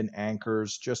tendon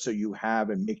anchors, just so you have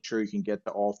and make sure you can get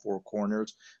to all 4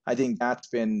 corners. I think that's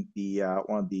been the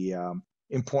one of the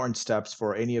important steps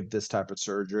for any of this type of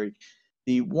surgery.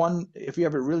 If you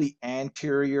have a really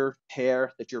anterior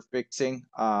tear that you're fixing,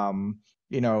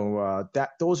 that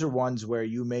those are ones where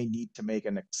you may need to make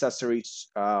an accessory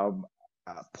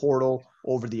portal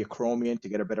over the acromion to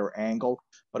get a better angle.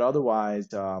 But otherwise,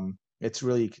 it's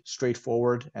really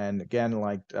straightforward. And again,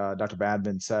 like Dr.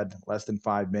 Badman said, less than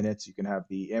 5 minutes, you can have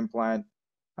the implant,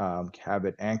 have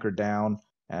it anchored down,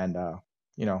 and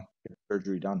get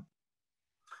surgery done.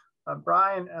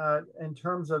 Brian, in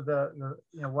terms of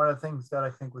one of the things that I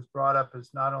think was brought up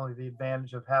is not only the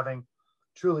advantage of having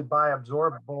truly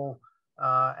bioabsorbable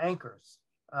anchors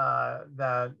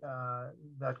that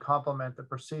complement the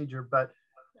procedure, but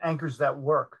anchors that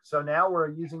work. So now we're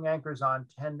using anchors on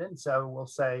tendon. So we'll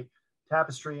say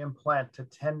tapestry implant to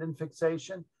tendon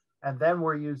fixation, and then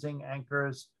we're using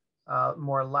anchors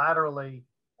more laterally,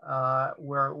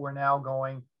 where we're now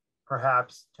going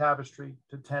perhaps tapestry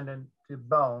to tendon to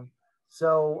bone.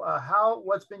 So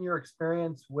what's been your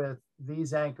experience with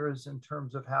these anchors in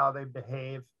terms of how they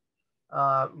behave,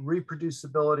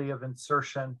 reproducibility of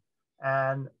insertion,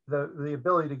 and the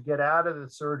ability to get out of the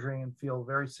surgery and feel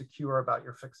very secure about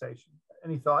your fixation?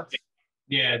 Any thoughts?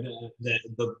 Yeah,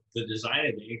 the design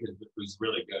of the anchors was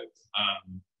really good.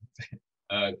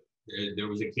 There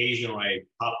was occasion where I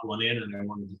popped one in and I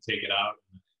wanted to take it out.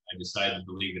 I decided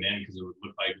to leave it in because it would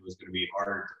look like it was going to be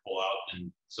hard to pull out,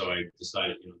 and so I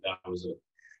decided, that was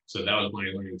my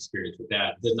learning experience with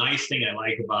that. The nice thing I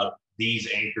like about these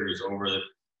anchors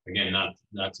again,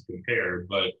 not to compare,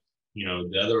 but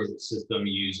the other system,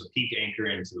 you use a peak anchor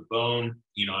into the bone.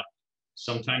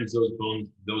 Sometimes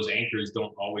those anchors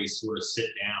don't always sort of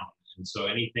sit down, and so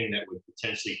anything that would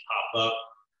potentially pop up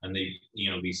and they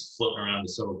be floating around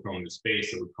the subacromial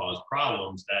space that would cause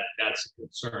problems, that's a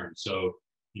concern. So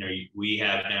we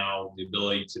have now the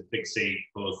ability to fixate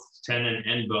both tendon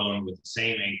and bone with the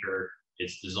same anchor.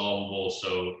 It's dissolvable,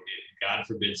 so if, God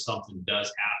forbid, something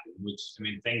does happen, which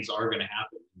things are going to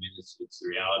happen. It's the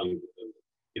reality.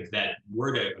 If that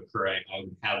were to occur, I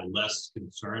would have less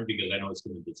concern because I know it's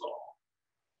going to dissolve.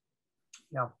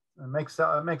 Yeah, it makes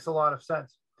a lot of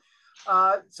sense.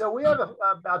 So we have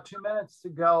about 2 minutes to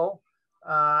go,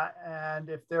 and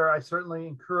I certainly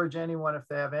encourage anyone, if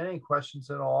they have any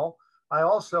questions at all. I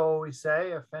also always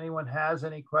say, if anyone has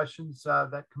any questions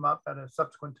that come up at a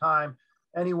subsequent time,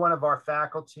 any one of our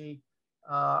faculty,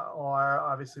 or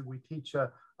obviously we teach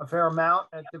a fair amount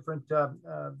at different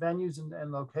venues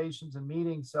and locations and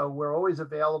meetings, so we're always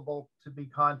available to be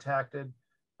contacted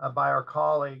by our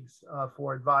colleagues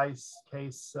for advice,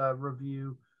 case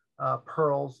review,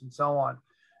 pearls, and so on.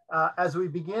 As we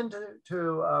begin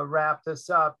to wrap this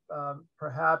up,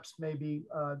 perhaps maybe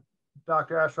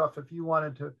Dr. Ashroff, if you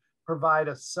wanted to provide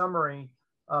a summary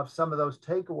of some of those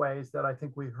takeaways that I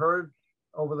think we heard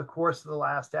over the course of the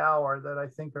last hour that I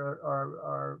think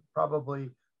are probably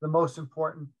the most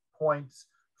important points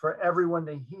for everyone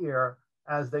to hear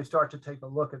as they start to take a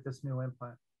look at this new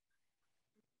implant.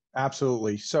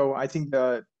 Absolutely. So I think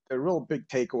the real big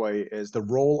takeaway is the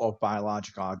role of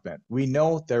biologic augment. We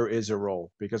know there is a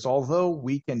role, because although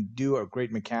we can do a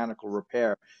great mechanical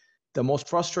repair, the most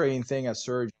frustrating thing as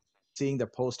surgeons, seeing the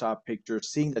post-op pictures,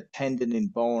 seeing the tendon in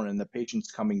bone and the patient's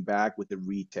coming back with a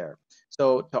re-tear.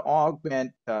 So to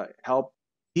augment, help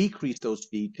decrease those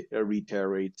re-tear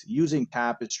rates, using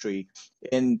tapestry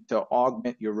to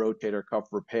augment your rotator cuff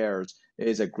repairs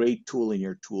is a great tool in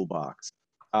your toolbox.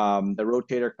 The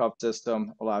rotator cuff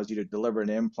system allows you to deliver an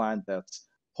implant that's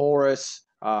porous,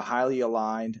 highly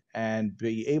aligned, and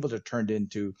be able to turn it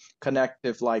into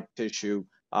connective-like tissue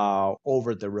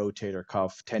over the rotator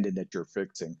cuff tendon that you're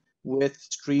fixing, with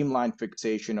streamlined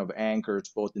fixation of anchors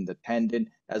both in the tendon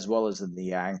as well as in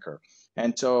the anchor.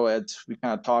 And so, as we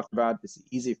kind of talked about, this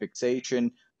easy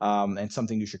fixation and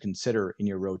something you should consider in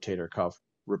your rotator cuff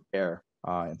repair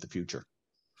in the future.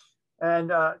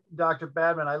 And Dr.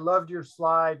 Badman, I loved your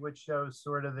slide, which shows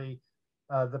sort of the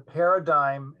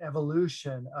paradigm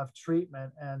evolution of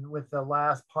treatment, and with the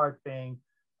last part being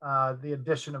the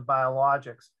addition of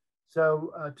biologics.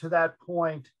 So to that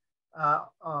point,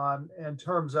 in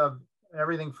terms of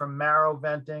everything from marrow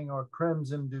venting or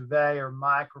crimson duvet or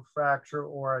microfracture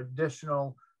or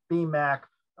additional BMAC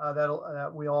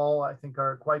that we all, I think,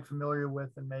 are quite familiar with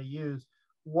and may use,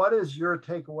 what is your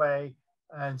takeaway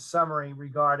and summary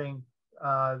regarding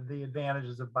the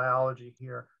advantages of biology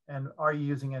here? And are you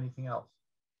using anything else?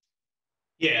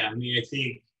 Yeah, I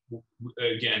think,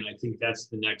 again, I think that's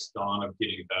the next dawn of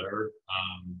getting better.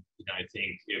 I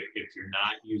think if you're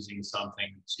not using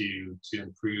something to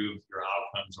improve your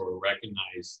outcomes or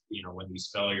recognize, when these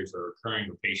failures are occurring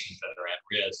with patients that are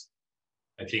at risk,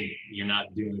 I think you're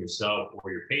not doing yourself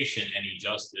or your patient any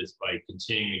justice by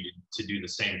continuing to do the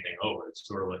same thing over. It's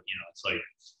sort of like, it's like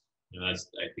And that's,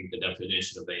 I think, the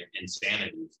definition of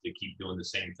insanity is to keep doing the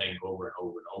same thing over and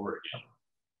over and over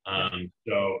again.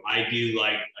 So I do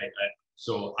like,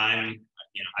 so I'm,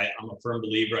 I'm a firm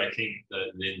believer. I think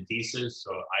the thesis.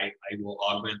 So I will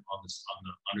augment on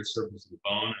the undersurface of the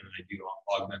bone, and I do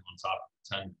augment on top of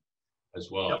the tendon as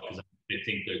well, because I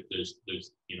think that there's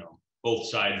both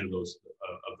sides of those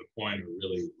of the coin are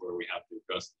really where we have to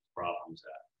address these problems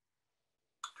at.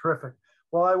 Terrific.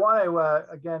 Well, I want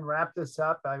to again wrap this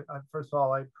up. First of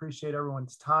all, I appreciate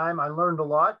everyone's time. I learned a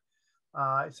lot.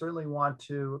 I certainly want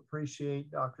to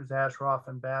appreciate Drs. Ashroff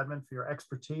and Badman for your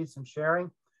expertise and sharing.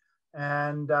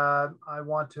 And I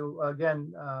want to,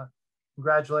 again,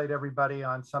 congratulate everybody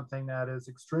on something that is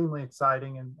extremely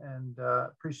exciting, and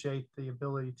appreciate the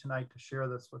ability tonight to share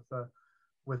this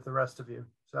with the rest of you.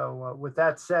 So with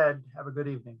that said, have a good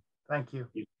evening. Thank you.